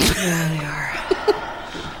pretty bad. Yeah, they are.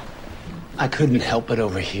 I couldn't help it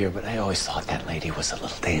over here, but I always thought that lady was a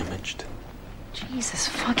little damaged. Jesus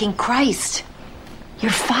fucking Christ.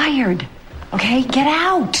 You're fired. Okay? Get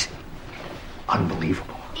out.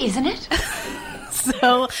 Unbelievable. Isn't it?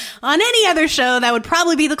 So, on any other show, that would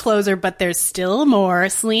probably be the closer, but there's still more.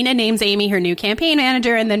 Selena names Amy her new campaign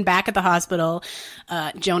manager, and then back at the hospital,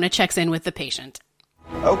 Jonah checks in with the patient.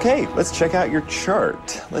 Okay, let's check out your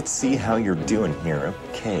chart. Let's see how you're doing here.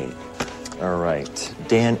 Okay. All right.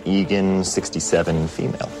 Dan Egan, 67,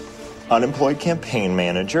 female. Unemployed campaign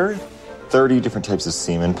manager. 30 different types of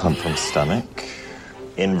semen pumped from stomach.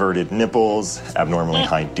 Inverted nipples, abnormally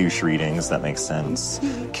high douche readings, that makes sense.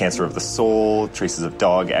 Cancer of the soul, traces of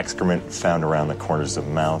dog excrement found around the corners of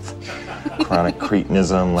mouth. Chronic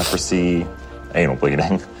cretinism, leprosy, anal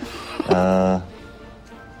bleeding.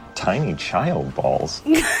 Tiny child balls.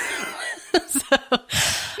 All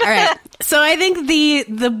right. So I think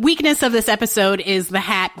the weakness of this episode is the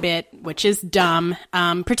hat bit, which is dumb,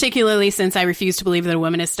 particularly since I refuse to believe that a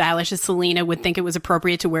woman as stylish as Selena would think it was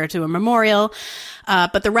appropriate to wear to a memorial.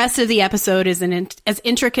 But the rest of the episode is as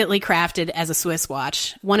intricately crafted as a Swiss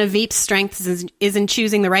watch. One of Veep's strengths is in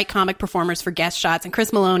choosing the right comic performers for guest shots, and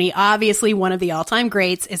Chris Maloney, obviously one of the all-time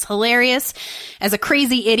greats, is hilarious as a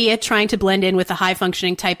crazy idiot trying to blend in with the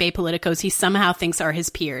high-functioning type A politicos he somehow thinks are his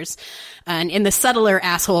peers. And in the subtler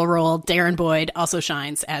asshole role, Darren Boyd also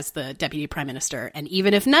shines as the deputy prime minister. And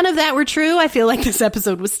even if none of that were true, I feel like this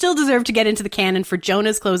episode would still deserve to get into the canon for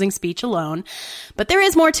Jonah's closing speech alone. But there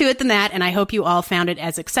is more to it than that, and I hope you all found it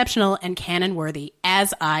as exceptional and canon-worthy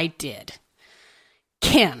as I did.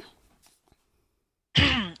 Kim.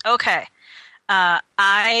 Okay.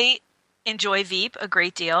 I enjoy Veep a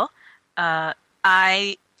great deal.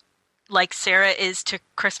 I, like Sarah is to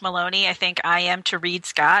Chris Maloney, I think I am to Reed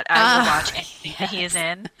Scott. I will watch anything that he is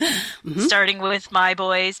in. Mm-hmm. Starting with My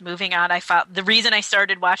Boys, moving on. The reason I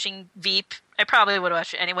started watching Veep, I probably would have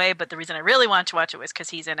watched it anyway, but the reason I really wanted to watch it was because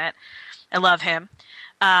he's in it. I love him.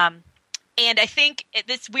 And I think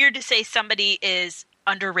it's weird to say somebody is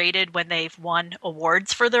underrated when they've won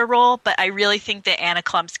awards for their role, but I really think that Anna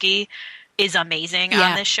Klumsky is amazing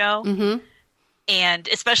on this show. Mm-hmm. And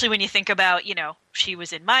especially when you think about, she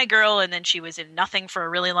was in My Girl and then she was in nothing for a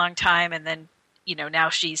really long time. And then, now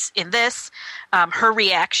she's in this. Her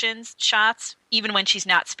reactions shots, even when she's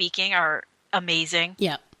not speaking, are amazing.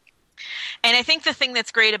 Yeah. And I think the thing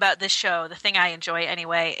that's great about this show, the thing I enjoy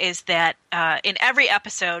anyway, is that in every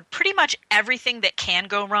episode, pretty much everything that can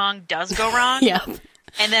go wrong does go wrong. Yeah.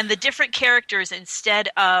 And then the different characters, instead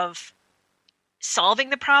of solving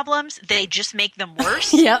the problems, they just make them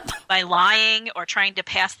worse by lying or trying to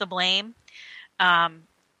pass the blame. And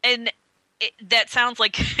that sounds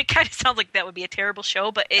like, it kind of sounds like that would be a terrible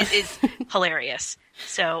show, but it is hilarious.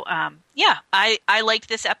 So, I liked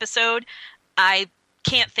this episode. I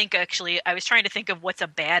can't think, actually, I was trying to think of what's a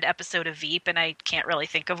bad episode of Veep, and I can't really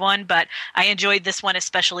think of one, but I enjoyed this one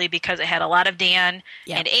especially because it had a lot of Dan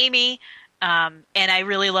and Amy. And I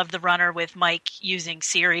really loved the runner with Mike using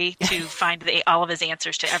Siri to find all of his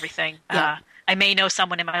answers to everything. Yeah. I may know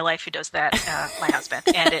someone in my life who does that, my husband,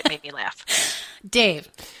 and it made me laugh. Dave.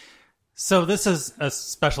 So this is a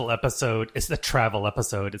special episode. It's the travel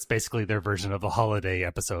episode. It's basically their version of the holiday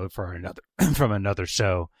episode from another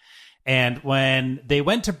show. And when they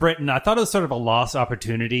went to Britain, I thought it was sort of a lost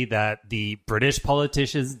opportunity that the British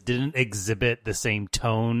politicians didn't exhibit the same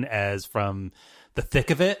tone as from the thick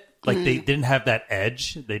of it. Like they didn't have that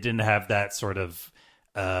edge. They didn't have that sort of,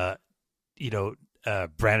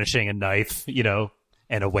 brandishing a knife,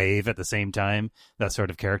 and a wave at the same time that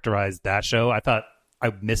sort of characterized that show. I thought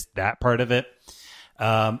I missed that part of it.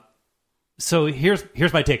 So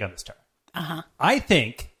here's my take on this, Tara. I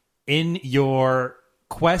think in your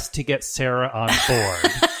quest to get Sarah on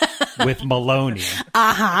board with Maloney,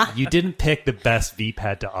 you didn't pick the best Veep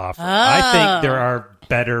had to offer. I think there are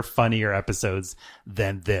better, funnier episodes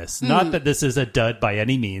than this. Not that this is a dud by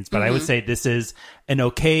any means, but I would say this is an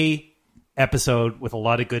okay episode with a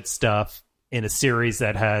lot of good stuff in a series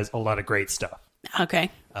that has a lot of great stuff.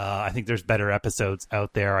 Okay. I think there's better episodes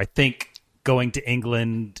out there. I think going to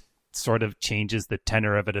England sort of changes the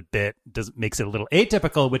tenor of it a bit, makes it a little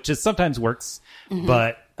atypical, which is sometimes works.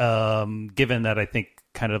 But given that I think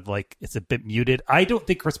kind of like it's a bit muted, I don't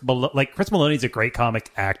think Chris Maloney's a great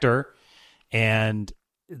comic actor, and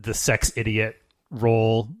the sex idiot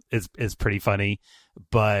role is pretty funny,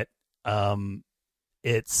 but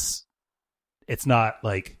it's not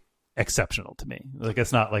like exceptional to me. Like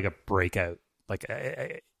it's not like a breakout. Like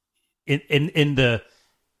in the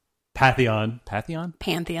pantheon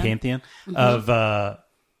of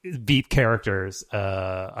Veep characters.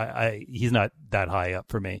 He's not that high up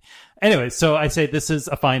for me. Anyway, so I say this is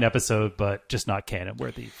a fine episode, but just not canon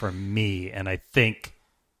worthy for me. And I think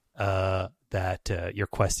that your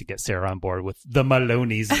quest to get Sarah on board with the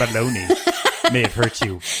Maloney's baloney may have hurt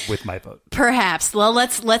you with my vote. Perhaps. Well,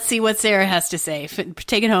 let's see what Sarah has to say.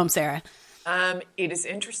 Take it home, Sarah. It is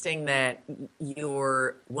interesting that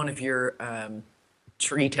one of your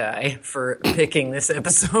treati for picking this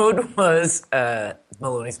episode was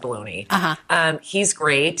Maloney's baloney. Uh-huh. He's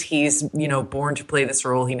great. He's born to play this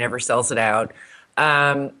role. He never sells it out.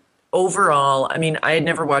 Overall, I mean, I had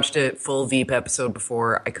never watched a full Veep episode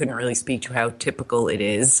before. I couldn't really speak to how typical it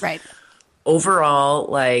is. Right. Overall,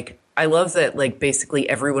 like, I love that, like, basically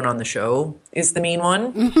everyone on the show is the mean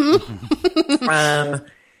one. Mm-hmm.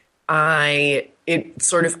 It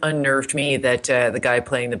sort of unnerved me that the guy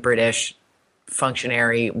playing the British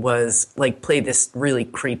functionary was like played this really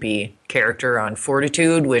creepy character on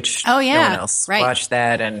Fortitude, which no one else watched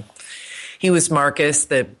that, and he was Marcus,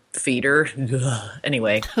 the feeder.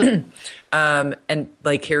 Anyway, and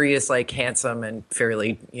like here he is, like handsome and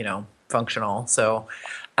fairly functional. So,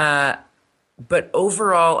 but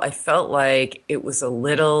overall, I felt like it was a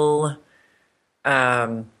little.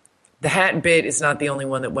 The hat bit is not the only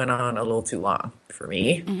one that went on a little too long for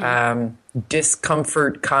me. Mm-hmm.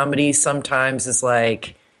 Discomfort comedy sometimes is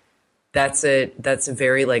like, that's a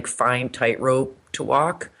very like fine tightrope to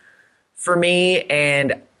walk for me.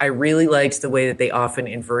 And I really liked the way that they often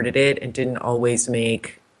inverted it and didn't always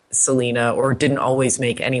make Selena or didn't always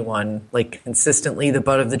make anyone like consistently the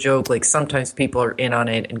butt of the joke. Like sometimes people are in on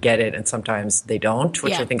it and get it and sometimes they don't,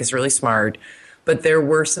 which I think is really smart. But there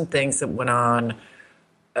were some things that went on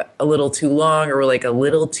a little too long or were like a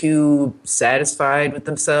little too satisfied with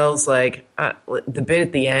themselves. Like the bit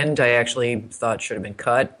at the end, I actually thought should have been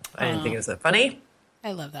cut. I didn't think it was that funny.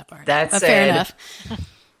 I love that part. That said, fair enough.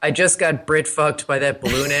 I just got Brit fucked by that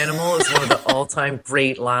balloon animal is one of the all-time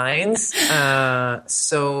great lines.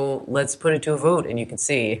 So let's put it to a vote and you can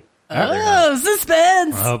see. Oh,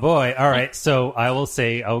 suspense. Oh boy. All right. So I will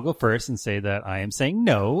go first and say that I am saying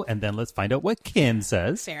no. And then let's find out what Kim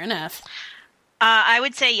says. Fair enough. I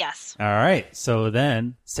would say yes. All right. So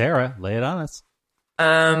then, Sarah, lay it on us.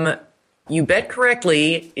 You bet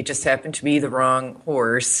correctly. It just happened to be the wrong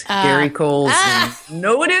horse. Gary Cole's.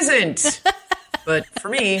 No, it isn't. But for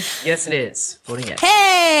me, yes, it is. Voting yes.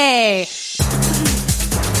 Hey!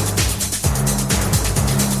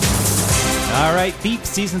 All right. Veep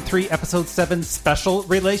Season 3, Episode 7, Special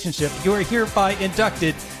Relationship. You are hereby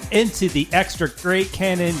inducted into the extra great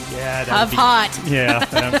canon. Yeah, that of hot. Yeah.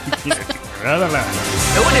 No, it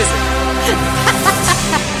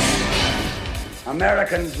isn't.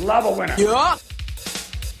 Americans love a winner. Yeah.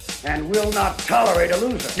 And will not tolerate a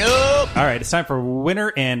loser. Nope. All right, it's time for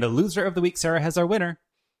winner and a loser of the week. Sarah has our winner.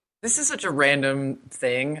 This is such a random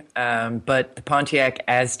thing, but the Pontiac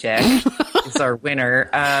Aztec is our winner.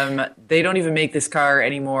 They don't even make this car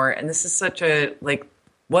anymore, and this is such a, like,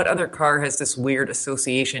 what other car has this weird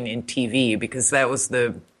association in TV? Because that was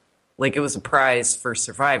it was a prize for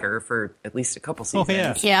Survivor for at least a couple seasons. Oh,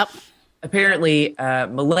 yeah. Yep. Apparently,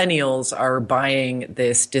 millennials are buying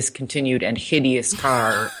this discontinued and hideous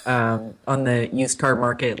car on the used car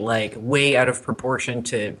market, like way out of proportion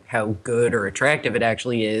to how good or attractive it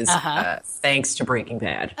actually is, thanks to Breaking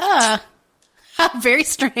Bad. Very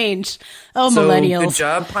strange. Oh, so, millennials. Good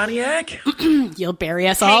job, Pontiac. You'll bury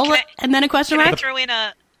us all. And then a question mark? Can I throw in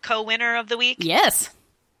a co-winner of the week? Yes.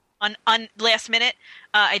 On last minute,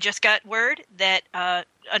 I just got word that a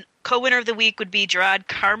co-winner of the week would be Gerard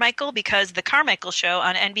Carmichael because the Carmichael Show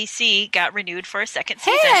on NBC got renewed for a second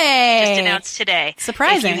season. Hey! Just announced today.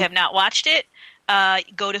 Surprising. If you have not watched it,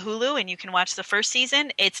 go to Hulu and you can watch the first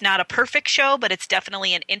season. It's not a perfect show, but it's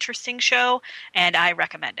definitely an interesting show, and I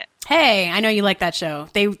recommend it. Hey, I know you like that show.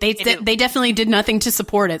 They definitely did nothing to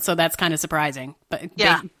support it, so that's kind of surprising. But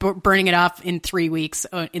burning it off in 3 weeks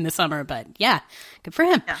in the summer, but yeah, good for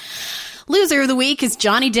him. Yeah. Loser of the week is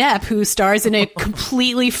Johnny Depp, who stars in a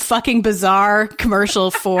completely fucking bizarre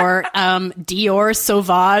commercial for Dior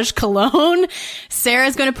Sauvage cologne.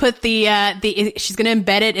 Sarah's going to put she's going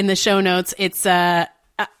to embed it in the show notes. It's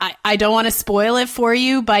I don't want to spoil it for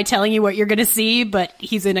you by telling you what you're going to see, but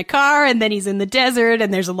he's in a car and then he's in the desert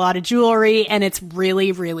and there's a lot of jewelry and it's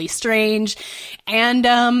really, really strange. And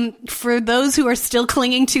for those who are still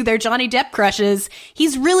clinging to their Johnny Depp crushes,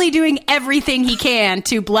 he's really doing everything he can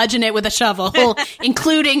to bludgeon it with a shovel,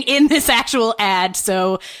 including in this actual ad.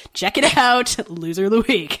 So check it out. Loser of the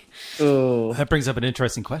week. Oh, that brings up an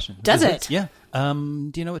interesting question. Does it? Yeah.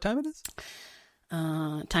 Do you know what time it is?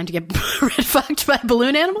 Time to get red fucked by a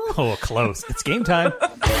balloon animal? Oh, close. It's game time.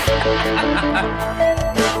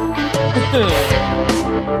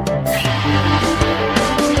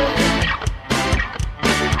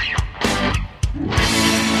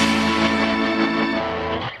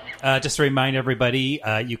 Just to remind everybody,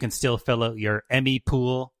 you can still fill out your Emmy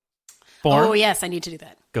Pool form. Oh, yes, I need to do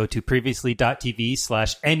that. Go to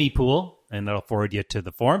previously.tv/Emmy-Pool, and that'll forward you to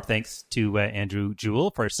the form. Thanks to Andrew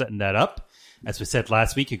Jewell for setting that up. As we said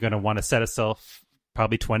last week, you're going to want to set yourself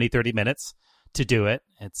probably 20, 30 minutes to do it.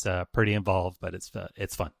 It's pretty involved, but it's fun.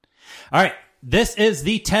 All right, this is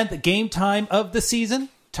the 10th game time of the season.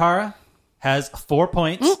 Tara has 4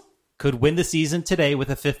 points, could win the season today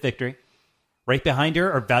with a 5th victory. Right behind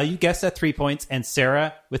her are Value Guests at 3 points and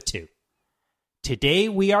Sarah with 2. Today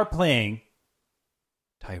we are playing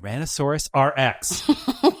Tyrannosaurus RX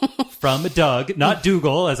from Doug, not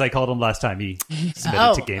Dougal, as I called him last time he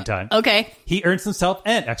submitted to Game Time. Okay. He earns himself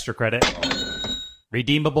an extra credit.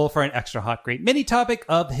 Redeemable for an extra hot great mini topic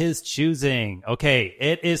of his choosing. Okay,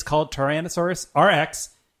 it is called Tyrannosaurus RX,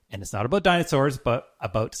 and it's not about dinosaurs, but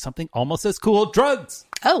about something almost as cool, drugs.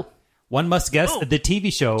 Oh. One must guess the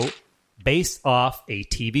TV show based off a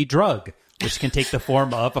TV drug, which can take the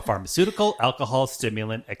form of a pharmaceutical, alcohol,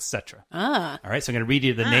 stimulant, etc. Ah. All right, so I'm going to read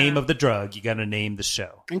you the name of the drug. You got to name the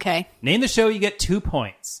show. Okay. Name the show, you get 2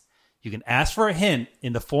 points. You can ask for a hint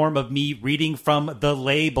in the form of me reading from the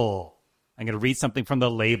label. I'm going to read something from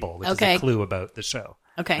the label, which is a clue about the show.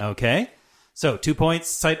 Okay. Okay. So 2 points,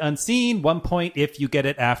 sight unseen. 1 point if you get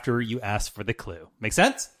it after you ask for the clue. Make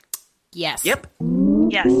sense? Yes. Yep.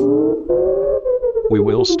 Yes. We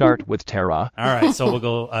will start with Tara. All right, so we'll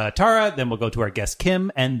go Tara, then we'll go to our guest Kim,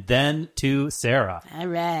 and then to Sarah. All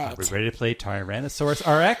right. Are we ready to play Tyrannosaurus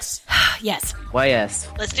RX? Yes. Why, yes.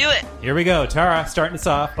 Let's do it. Here we go. Tara, starting us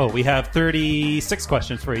off. Oh, we have 36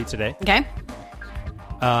 questions for you today. Okay.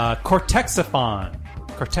 Cortexiphan.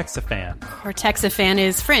 Cortexiphan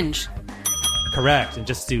is Fringe. Correct. And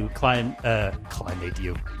just to climate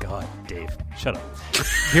you. God, Dave, shut up.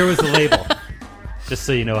 Here was the label. Just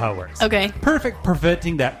so you know how it works. Okay. Perfect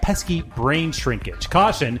preventing that pesky brain shrinkage.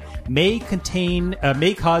 Caution, may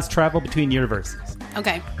cause travel between universes.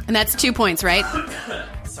 Okay. And that's 2 points, right?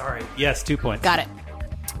 Sorry. Yes, 2 points. Got it.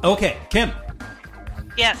 Okay, Kim.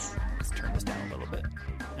 Yes. Let's turn this down a little bit.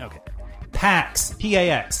 Okay. PAX.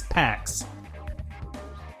 P-A-X. PAX.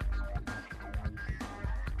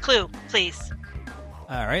 Clue, please.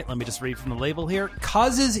 All right, let me just read from the label here.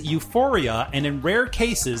 Causes euphoria and, in rare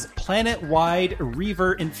cases, planet-wide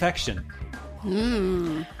reaver infection.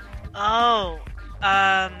 Oh.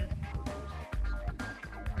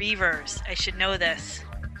 Reavers. I should know this.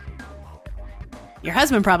 Your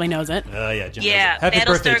husband probably knows it. Yeah, Jim Yeah, knows it. Happy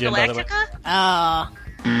birthday, Battlestar Jim, by the way. Galactica?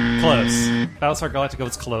 Close. Battlestar Galactica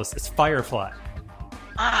was close. It's Firefly.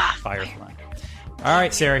 Firefly. All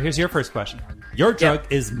right, Sarah, here's your first question. Your drug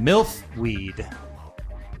is MILF weed.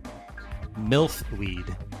 MILF weed.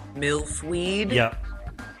 MILF weed? Yep.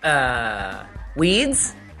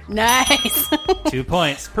 Weeds? Nice. 2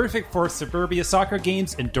 points. Perfect for suburbia soccer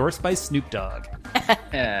games endorsed by Snoop Dogg.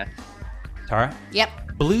 Yeah. Tara? Yep.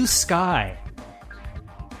 Blue sky.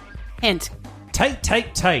 Hint.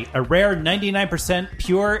 Tight. A rare 99%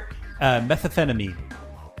 pure methamphetamine.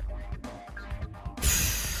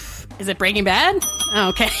 Is it Breaking Bad? Oh,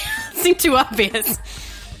 okay. Seemed too obvious.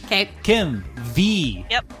 Okay. Kim, V.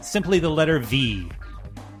 Yep. Simply the letter V.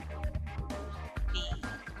 V.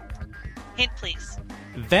 Hint, please.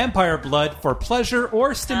 Vampire blood for pleasure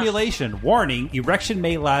or stimulation. Warning, erection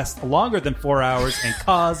may last longer than 4 hours and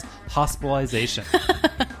cause hospitalization.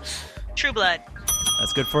 True Blood.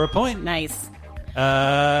 That's good for a point. Nice.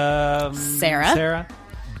 Sarah.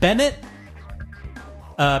 Bennett.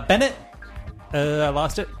 I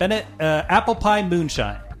lost it. Bennett, apple pie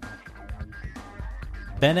moonshine.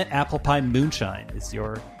 Bennett apple pie moonshine is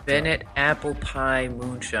your... Bennett apple pie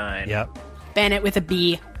moonshine. Yep. Bennett with a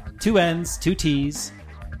B. 2 N's, 2 T's.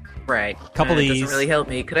 Right. Couple E's. Doesn't really help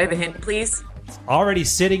me. Could I have a hint, please? It's already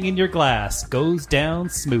sitting in your glass. Goes down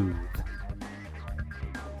smooth.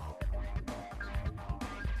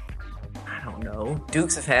 I don't know.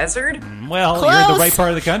 Dukes of Hazzard? Well, Close. You're in the right part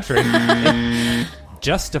of the country.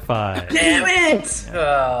 Justified. Damn it!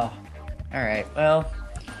 Oh. All right. Well.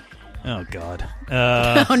 Oh, God.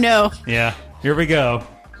 Oh, no. Yeah. Here we go.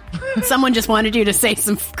 Someone just wanted you to say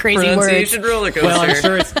some crazy words. Pronunciation roller coaster. Well,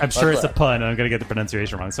 I'm sure it's a pun. I'm going to get the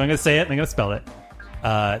pronunciation wrong. So I'm going to say it and I'm going to spell it.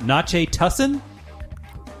 Noche Tussin?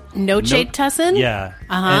 Noche Tussin? Yeah.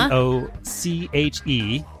 Uh-huh.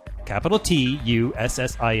 Noche, capital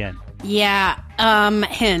T-U-S-S-I-N. Yeah.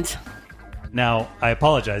 Hint. Now, I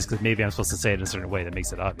apologize because maybe I'm supposed to say it in a certain way that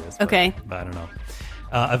makes it obvious. Okay. But I don't know.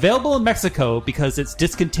 Available in Mexico because it's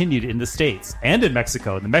discontinued in the States and in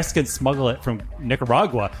Mexico. The Mexicans smuggle it from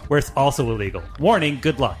Nicaragua, where it's also illegal. Warning,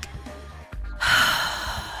 good luck.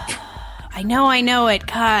 I know it.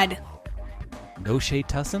 God. No Shea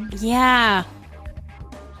Tussin? Yeah.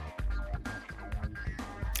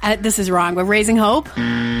 This is wrong. We're raising hope?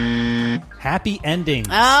 Happy endings.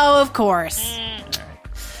 Oh, of course.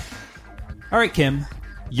 All right, Kim.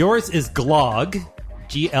 Yours is GLOG,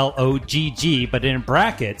 G-L-O-G-G, but in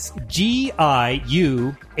brackets, G-I-U-H-G.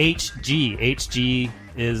 H-G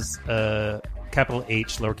is capital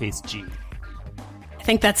H, lowercase g. I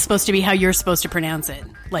think that's supposed to be how you're supposed to pronounce it.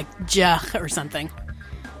 Like ja or something.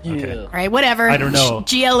 Okay. All right, whatever. I don't know.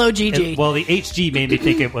 G-L-O-G-G. Well, the HG made me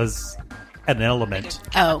think it was an element.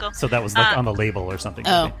 Oh. So that was like on the label or something.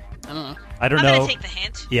 Oh. Maybe. I don't know. I don't I'm know. going to take the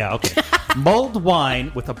hint. Yeah, okay. Mulled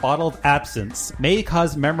wine with a bottle of absinthe may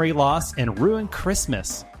cause memory loss and ruin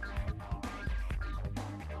Christmas.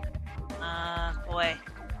 Boy.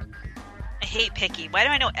 I hate picky. Why do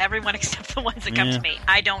I know everyone except the ones that come to me?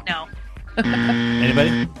 I don't know.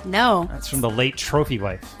 Anybody? No. That's from the late Trophy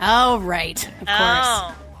Wife. Oh, right. Of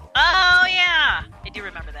course. Oh, yeah. I do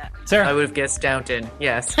remember that. Sarah? I would have guessed Downton.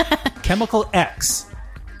 Yes. Chemical X.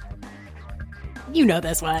 You know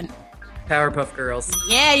this one. Powerpuff Girls.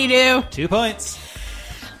 Yeah, you do. 2 points.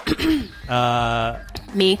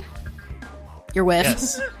 Me. Your whiff.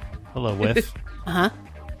 Yes. Hello, whiff. Uh-huh.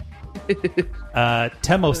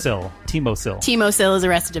 Temosil. Temosil is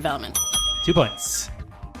Arrested Development. 2 points.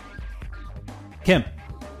 Kim.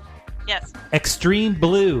 Yes. Extreme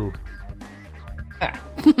Blue.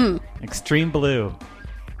 Extreme Blue.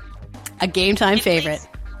 A game time favorite.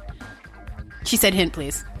 She said hint,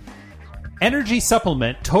 please. Energy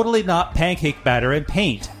supplement, totally not pancake batter and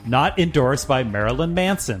paint. Not endorsed by Marilyn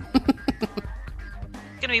Manson. It's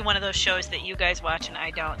going to be one of those shows that you guys watch and I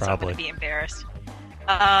don't, so I'm going to be embarrassed.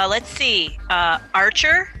 Let's see.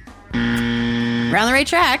 Archer? We're on the right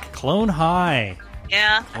track. Clone High.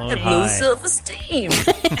 Yeah. Clone Low High. self-esteem.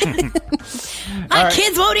 My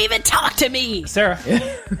kids won't even talk to me. Sarah.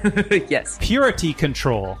 Yes. Purity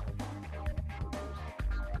Control.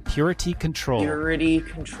 Purity Control. Purity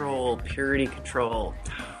control.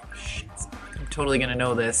 Oh, shit. I'm totally going to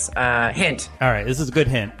know this. Hint. All right, this is a good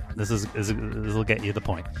hint. This will get you the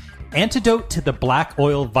point. Antidote to the black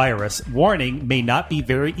oil virus. Warning, may not be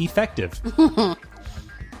very effective. The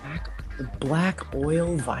black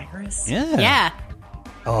oil virus? Yeah.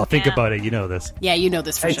 Oh, think about it. You know this. Yeah, you know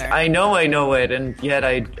this for sure. I know it, and yet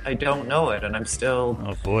I don't know it, and I'm still...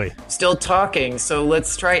 Oh, boy. Still talking, so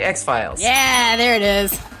let's try X-Files. Yeah, there it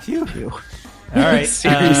is. Phew. All right.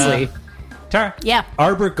 Seriously. Tara. Yeah.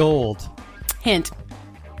 Arbor Gold. Hint.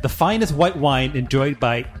 The finest white wine enjoyed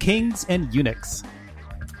by kings and eunuchs.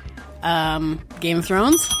 Game of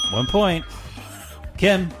Thrones? 1 point.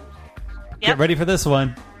 Kim. Get ready for this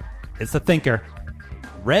one. It's the thinker.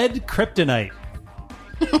 Red Kryptonite.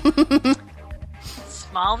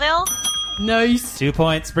 Smallville? Nice. 2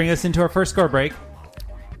 points. Bring us into our first score break.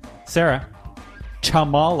 Sarah.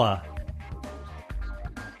 Chamala.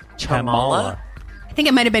 Chamala? I think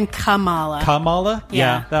it might have been Kamala. Kamala?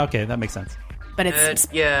 Yeah. Okay, that makes sense. But it's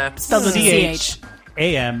spelled with a CH.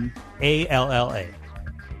 Chamalla.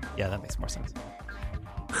 Yeah, that makes more sense.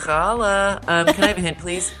 Chala. Can I have a hint,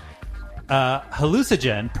 please?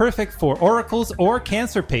 Hallucinogen, perfect for oracles or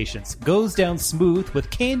cancer patients. Goes down smooth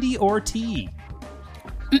with candy or tea.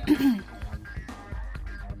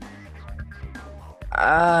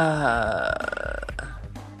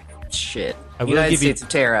 Shit. I will United give you- States of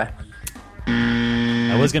Terra.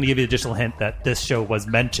 I was going to give you an additional hint that this show was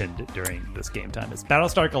mentioned during this game time. It's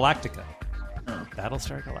Battlestar Galactica.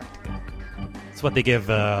 Battlestar Galactica. It's what they give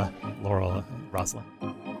Laurel Rosalind.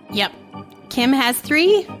 Yep. Kim has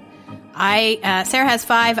 3. Sarah has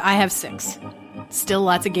 5. I have 6. Still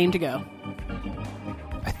lots of game to go.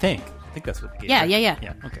 I think that's what the game. Yeah, right? yeah.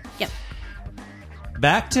 Yeah, okay. Yep.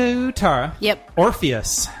 Back to Tara. Yep.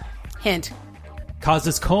 Orpheus. Hint.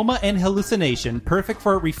 Causes coma and hallucination, perfect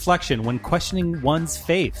for reflection when questioning one's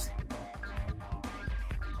faith.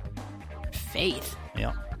 Faith.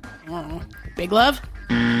 Yeah. Big Love?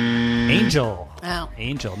 Angel. Oh.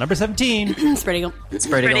 Angel. Number 17. Spread Eagle.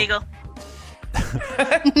 Spread Eagle.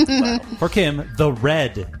 For Kim, The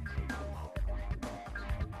Red.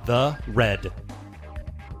 The Red.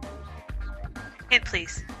 Hint,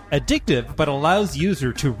 please. Addictive, but allows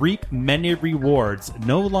user to reap many rewards.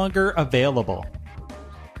 No longer available.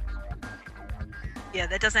 Yeah,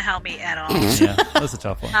 that doesn't help me at all. Yeah, that's a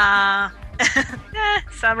tough one.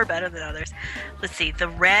 Some are better than others. Let's see. The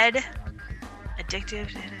Red. Addictive.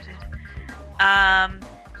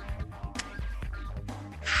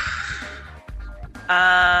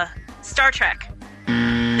 Star Trek.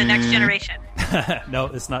 The Next Generation. No,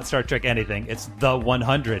 it's not Star Trek anything. It's The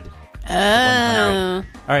 100. Oh. All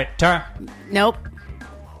right, Tara. Nope.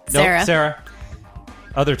 Nope, Sarah.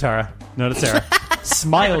 Other Tara. No, it's Sarah.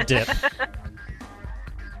 Smile dip.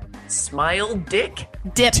 Smile dick?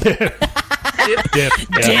 Dip. Dip.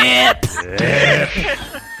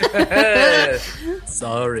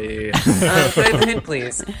 Sorry. Can I have a hint,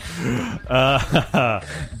 please?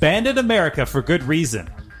 Banned in America for good reason.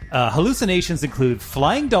 Hallucinations include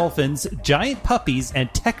flying dolphins, giant puppies,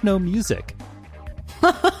 and techno music.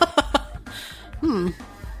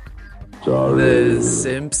 The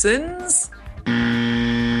Simpsons?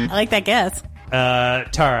 I like that guess.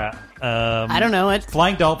 Tara. I don't know it.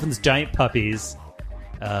 Flying dolphins, giant puppies,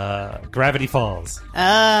 Gravity Falls.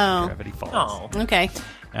 Oh. Gravity Falls. Oh. Okay.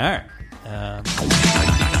 All right.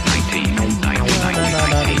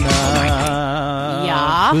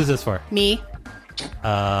 Yeah. Who's this for? Me.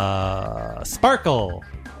 Sparkle.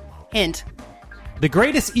 Hint. The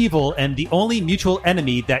greatest evil and the only mutual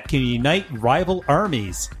enemy that can unite rival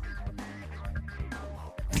armies.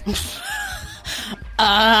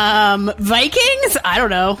 Vikings? I don't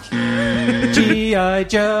know. G.I.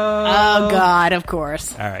 Joe. Oh, God, of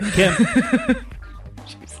course. All right, Kim.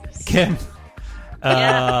 Kim.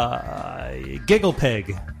 Giggle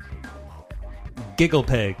Pig. Giggle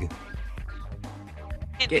Pig.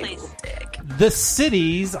 Please. The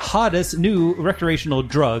city's hottest new recreational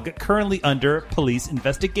drug currently under police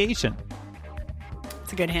investigation.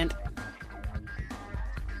 It's a good hint.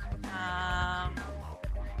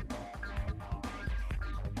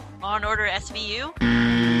 Law and Order SVU?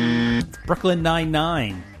 It's Brooklyn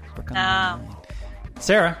Nine-Nine.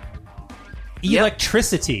 Sarah.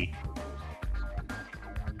 Electricity.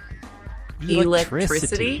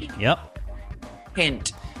 Electricity? Yep.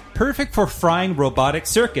 Hint. Perfect for frying robotic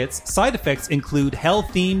circuits. Side effects include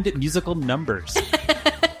hell-themed musical numbers.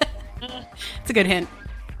 It's a good hint.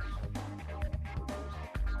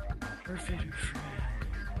 Perfect for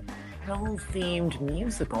hell-themed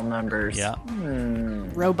musical numbers. Yeah.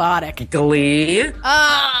 Robotic. Glee.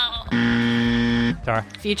 Oh. Tara.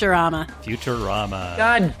 Futurama. Futurama.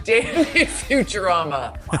 God damn it,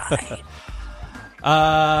 Futurama. Why?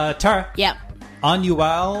 Tara. Yep.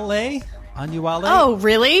 Annuale? Annuale? Oh,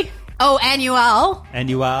 really? Oh, Annual.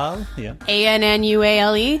 Annual, yeah.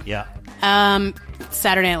 Annuale. Yeah.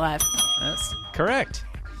 Saturday Night Live. That's correct.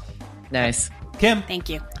 Nice. Kim. Thank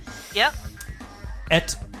you. Yep.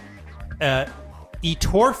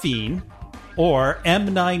 Etorphine or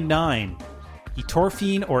M99.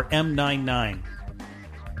 Etorphine or M99.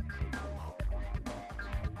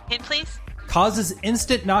 Hint, please. Causes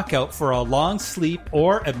instant knockout for a long sleep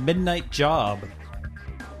or a midnight job.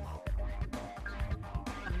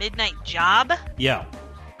 A midnight job? Yeah.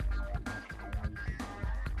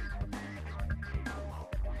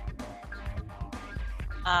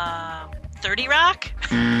 Uh, 30 Rock?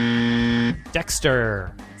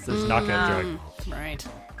 Dexter. This is knockout drug. Right.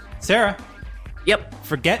 Sarah. Yep.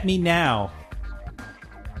 Forget Me Now.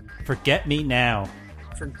 Forget Me Now.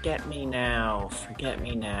 Forget Me Now. Forget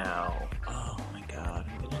Me Now. Oh my god,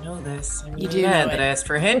 I'm gonna know this. I'm You really do mad know that it. I asked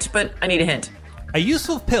for a hint, but I need a hint. A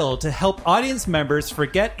useful pill to help audience members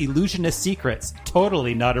forget illusionist secrets.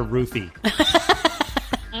 Totally not a roofie.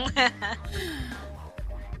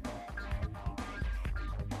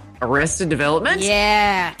 Arrested Development?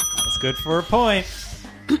 Yeah. That's good for a point.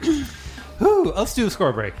 Whew, let's do a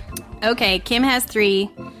score break. Okay, Kim has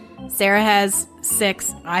 3. Sarah has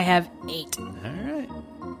 6. I have 8. All right.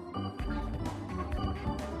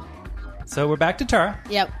 So we're back to Tara.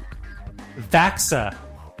 Yep. Vaxa.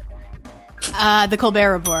 The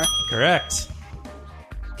Colbert Report. Correct.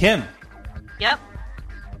 Kim. Yep.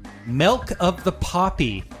 Milk of the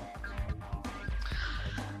Poppy.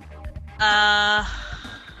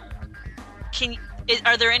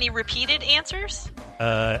 Are there any repeated answers?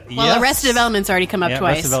 Well, Yes. Arrested Development's already come up twice.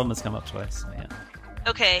 Arrested Development's come up twice. So yeah.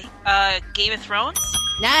 Okay. Game of Thrones?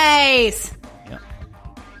 Nice. Yeah.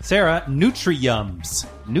 Sarah, Nutri-Yums.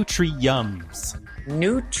 Nutri-Yums.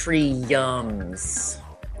 Nutri-Yums.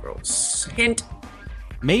 Gross. Hint.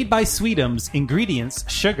 Made by Sweetums. Ingredients,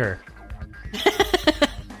 sugar.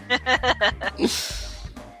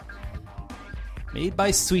 Made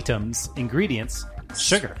by Sweetums. Ingredients,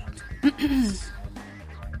 sugar.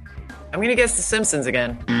 I'm gonna guess The Simpsons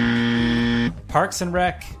again. Parks and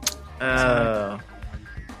Rec. Oh.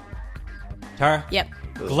 Tara? Yep.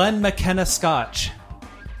 Glen McKenna Scotch.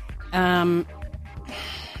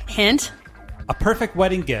 Hint. A perfect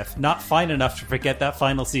wedding gift. Not fine enough to forget that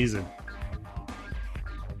final season.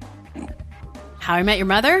 How I Met Your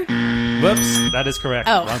Mother? Whoops, that is correct.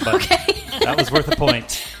 Oh, Wrong button. okay. That was worth a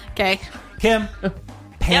point. Okay. Kim,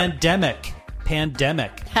 pandemic.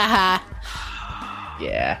 Pandemic. Haha.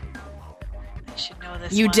 Yeah. I should know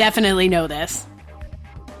this. You one. definitely know this.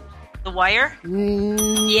 The Wire?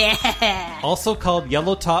 Yeah. Also called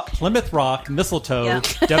Yellow Top, Plymouth Rock, Mistletoe,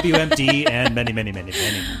 WMD, and many.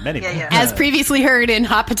 Yeah. As previously heard in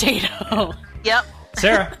Hot Potato. Yep.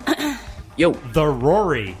 Sarah. Yo. The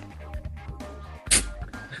Rory.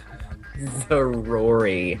 The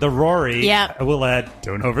Rory. The Rory. Yeah. I will add,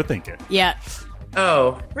 don't overthink it. Yeah.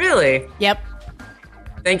 Oh, really? Yep.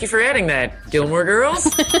 Thank you for adding that, Gilmore Girls.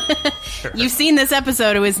 You've seen this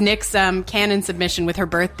episode. It was Nick's canon submission with her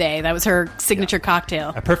birthday. That was her signature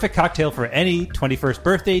cocktail. A perfect cocktail for any 21st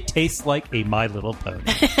birthday. Tastes like a My Little Pony.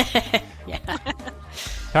 Yeah.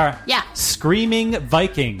 Tara. Yeah. Screaming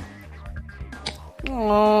Viking.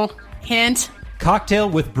 Oh, hint. Cocktail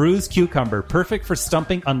with bruised cucumber. Perfect for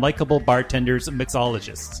stumping unlikable bartenders and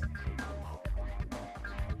mixologists.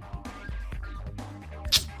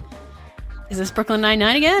 Is this Brooklyn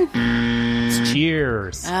Nine-Nine again? It's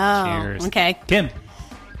Cheers. Oh, Cheers. okay. Kim.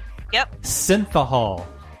 Yep. Synthahol.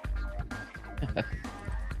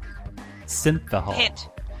 Synthahol. Hint.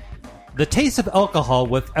 The taste of alcohol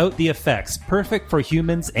without the effects. Perfect for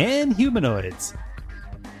humans and humanoids.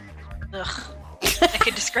 Ugh. That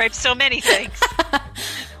could describe so many things.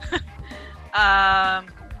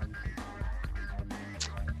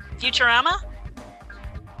 Futurama?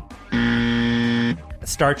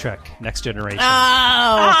 Star Trek, Next Generation.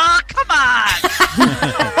 Oh, come on!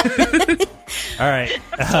 All right.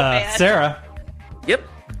 Sarah. Yep.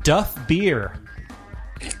 Duff Beer.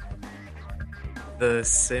 The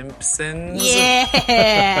Simpsons.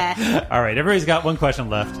 Yeah. All right. Everybody's got one question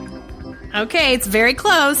left. Okay, it's very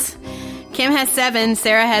close. Kim has 7.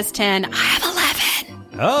 Sarah has 10. I have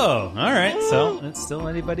 11. Oh, all right. So it's still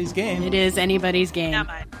anybody's game. It is anybody's game. Not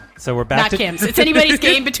mine. So we're back Not to Kim's. It's anybody's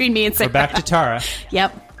game between me and Sarah. We're back to Tara.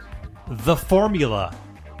 Yep. The Formula.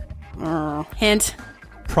 Hint.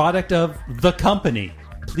 Product of the company.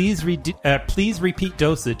 Please repeat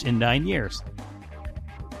dosage in 9 years.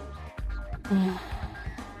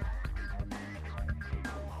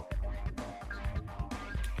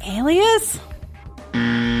 Alias?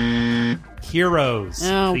 Heroes.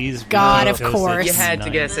 Oh, Please God, repeat of dosage course. You in had to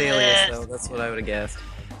 9 guess years. Alias, though. That's what I would have guessed.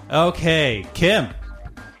 Okay, Kim.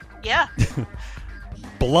 Yeah.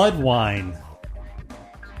 Blood wine.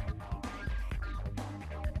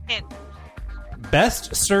 Hint.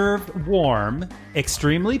 Best served warm,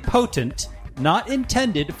 extremely potent, not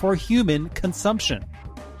intended for human consumption.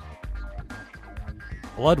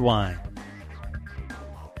 Blood wine.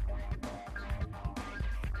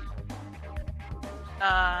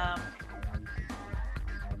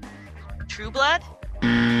 True Blood?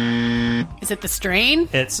 Is it the strain?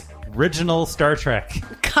 It's original Star Trek.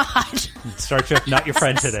 God. Star Trek, not your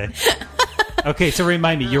friend today. Okay, so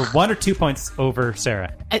remind me, you're 1 or 2 points over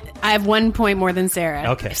Sarah. I have 1 point more than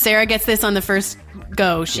Sarah. Okay. If Sarah gets this on the first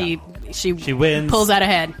go, she wins. Pulls out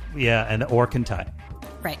ahead. Yeah, and or can tie.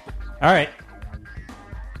 Right. All right.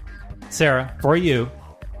 Sarah, for you,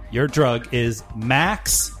 your drug is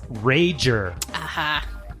Max Rager. Aha.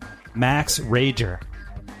 Max Rager.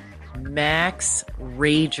 Max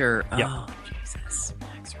Rager. Yep. Oh, Jesus.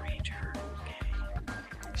 Max Rager.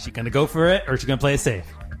 Is she going to go for it, or is she going to play it safe?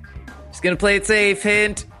 She's going to play it safe.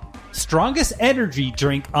 Hint. Strongest energy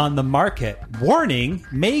drink on the market. Warning,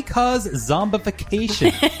 may cause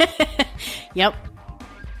zombification. Yep.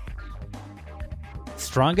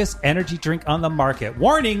 Strongest energy drink on the market.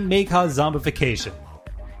 Warning, may cause zombification.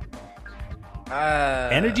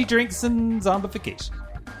 Energy drinks and zombification.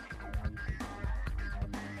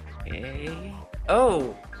 Okay.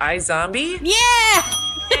 Oh, iZombie?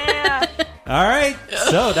 Yeah! All right,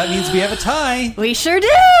 so that means we have a tie. We sure do.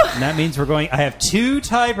 And that means I have 2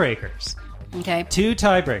 tiebreakers. Okay. 2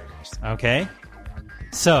 tiebreakers, okay?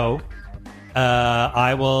 So,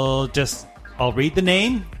 I'll read the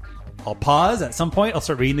name. I'll pause. At some point, I'll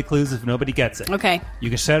start reading the clues if nobody gets it. Okay. You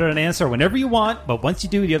can shout out an answer whenever you want, but once you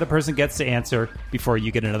do, the other person gets to answer before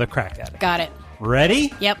you get another crack at it. Got it.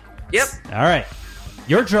 Ready? Yep. Yep. All right.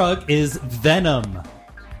 Your drug is Venom.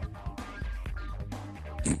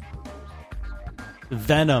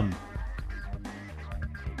 Venom.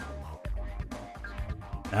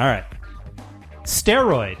 All right.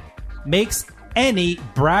 Steroid makes any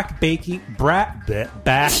back-breaking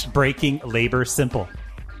labor simple.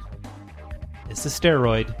 It's a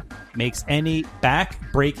steroid. Makes any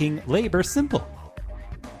back-breaking labor simple.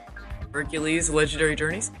 Hercules, Legendary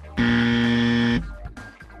Journeys?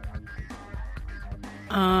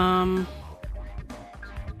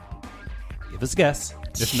 Give us a guess.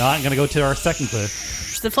 If not, I'm going to go to our second clue.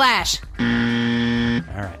 It's the Flash. All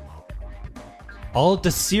right.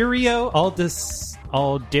 Aldaris.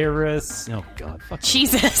 Oh, God. Fuck.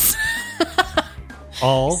 Jesus.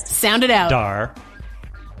 Sound it out. Dar.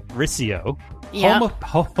 Ricio. Yep.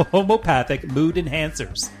 Homopathic mood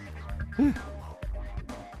enhancers.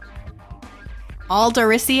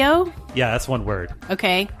 Aldaricio? Yeah, that's one word.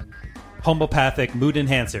 Okay. Homopathic mood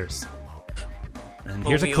enhancers. And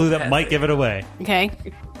here's a clue that might give it away. Okay.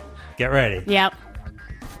 Get ready. Yep.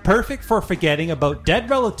 Perfect for forgetting about dead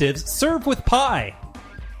relatives. Serve with pie.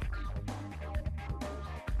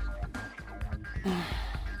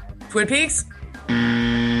 Twin Peaks?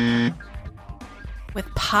 With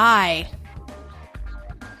pie.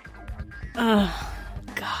 Oh,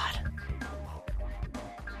 God.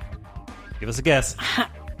 Give us a guess.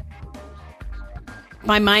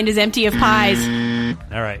 My mind is empty of pies.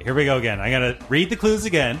 All right, here we go again. I'm going to read the clues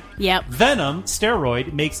again. Yep. Venom,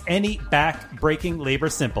 steroid, makes any back-breaking labor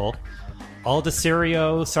simple.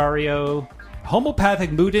 Aldacirio, Sario,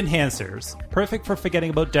 homopathic mood enhancers. Perfect for forgetting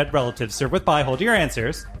about dead relatives. Serve with pie. Hold your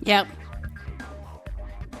answers. Yep.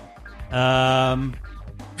 Why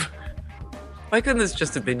couldn't this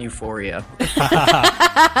just have been Euphoria?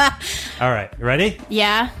 All right, you ready?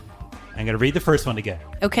 Yeah. I'm going to read the first one again.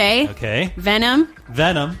 Okay. Okay. Venom.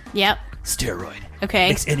 Yep. Steroid. Okay.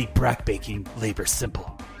 Makes any back-breaking labor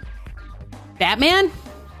simple. Batman?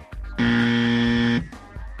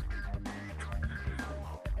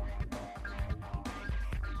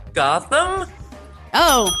 Gotham?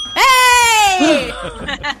 Oh. Hey!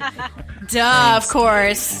 Duh, of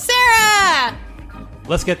course. Sarah!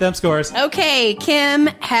 Let's get them scores. Okay, Kim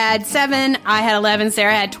had 7, I had 11,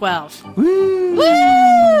 Sarah had 12.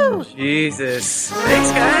 Woo! Jesus.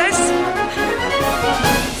 Thanks, guys.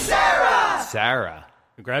 Sarah.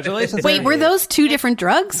 Congratulations. Wait, were those two different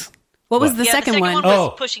drugs? What was the second one?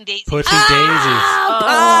 Was Pushing Daisies. Pushing Daisies.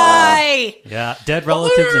 Pie! Yeah, dead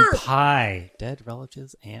relatives and pie. Dead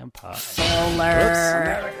relatives and pie.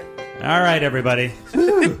 Fuller. All right, everybody.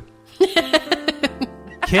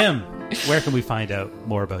 Kim, where can we find out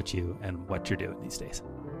more about you and what you're doing these days?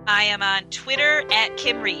 I am on Twitter at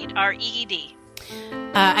Kim Reed, REED.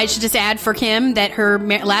 I should just add for Kim that her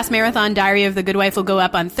last marathon, Diary of the Good Wife, will go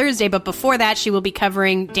up on Thursday, but before that, she will be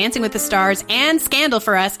covering Dancing with the Stars and Scandal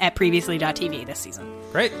for us at Previously.tv this season.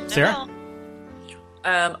 Great. Sarah?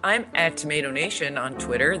 I'm at Tomato Nation on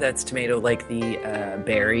Twitter. That's tomato like the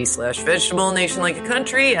berry/vegetable, nation like a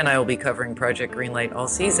country, and I will be covering Project Greenlight all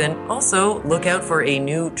season. Also, look out for a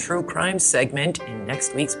new true crime segment in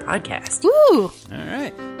next week's podcast. Woo! All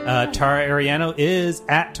right. Tara Ariano is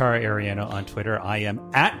at Tara Ariano on Twitter. I am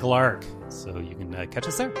at Glark, so you can catch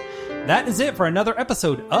us there. That is it for another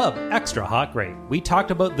episode of Extra Hot Great. We talked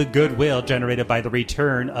about the goodwill generated by the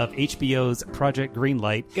return of HBO's Project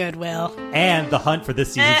Greenlight. Goodwill. And the hunt for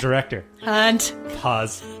this season's director. Hunt.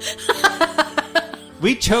 Pause.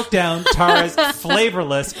 We choked down Tara's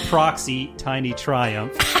flavorless proxy Tiny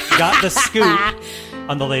Triumph, got the scoop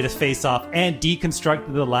on the latest face-off, and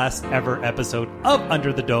deconstructed the last ever episode of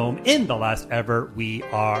Under the Dome in the last ever We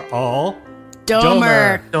Are All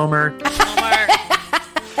Domer.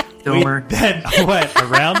 We then went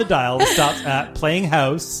around the dial. We stopped at Playing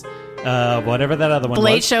House, whatever that other one The was.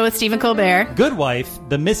 Late Show with Stephen Colbert. Good Wife,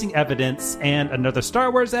 The Missing Evidence, and another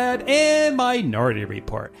Star Wars ad, and Minority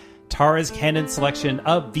Report. Tara's canon selection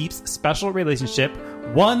of Veep's special relationship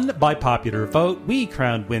won by popular vote. We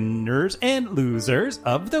crowned winners and losers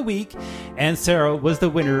of the week, and Sarah was the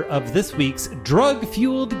winner of this week's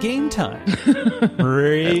drug-fueled game time.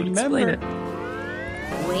 Remember,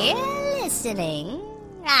 We're listening.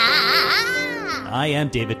 I am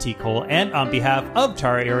David T. Cole, and on behalf of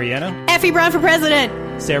Tara Ariano, Effie Brown for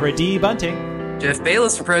president, Sarah D. Bunting, Jeff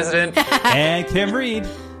Bayless for president, and Kim Reed.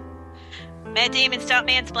 Matt Damon, stop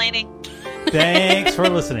mansplaining. Thanks for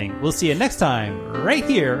listening. We'll see you next time right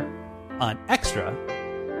here on Extra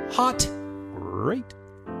Hot Great.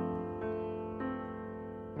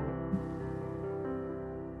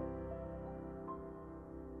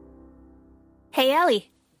 Hey,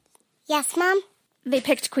 Ellie. Yes, Mom? They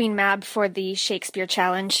picked Queen Mab for the Shakespeare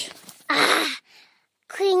Challenge.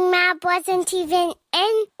 Queen Mab wasn't even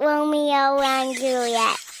in Romeo and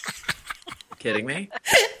Juliet. Kidding me?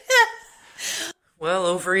 Well,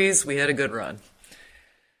 ovaries, we had a good run.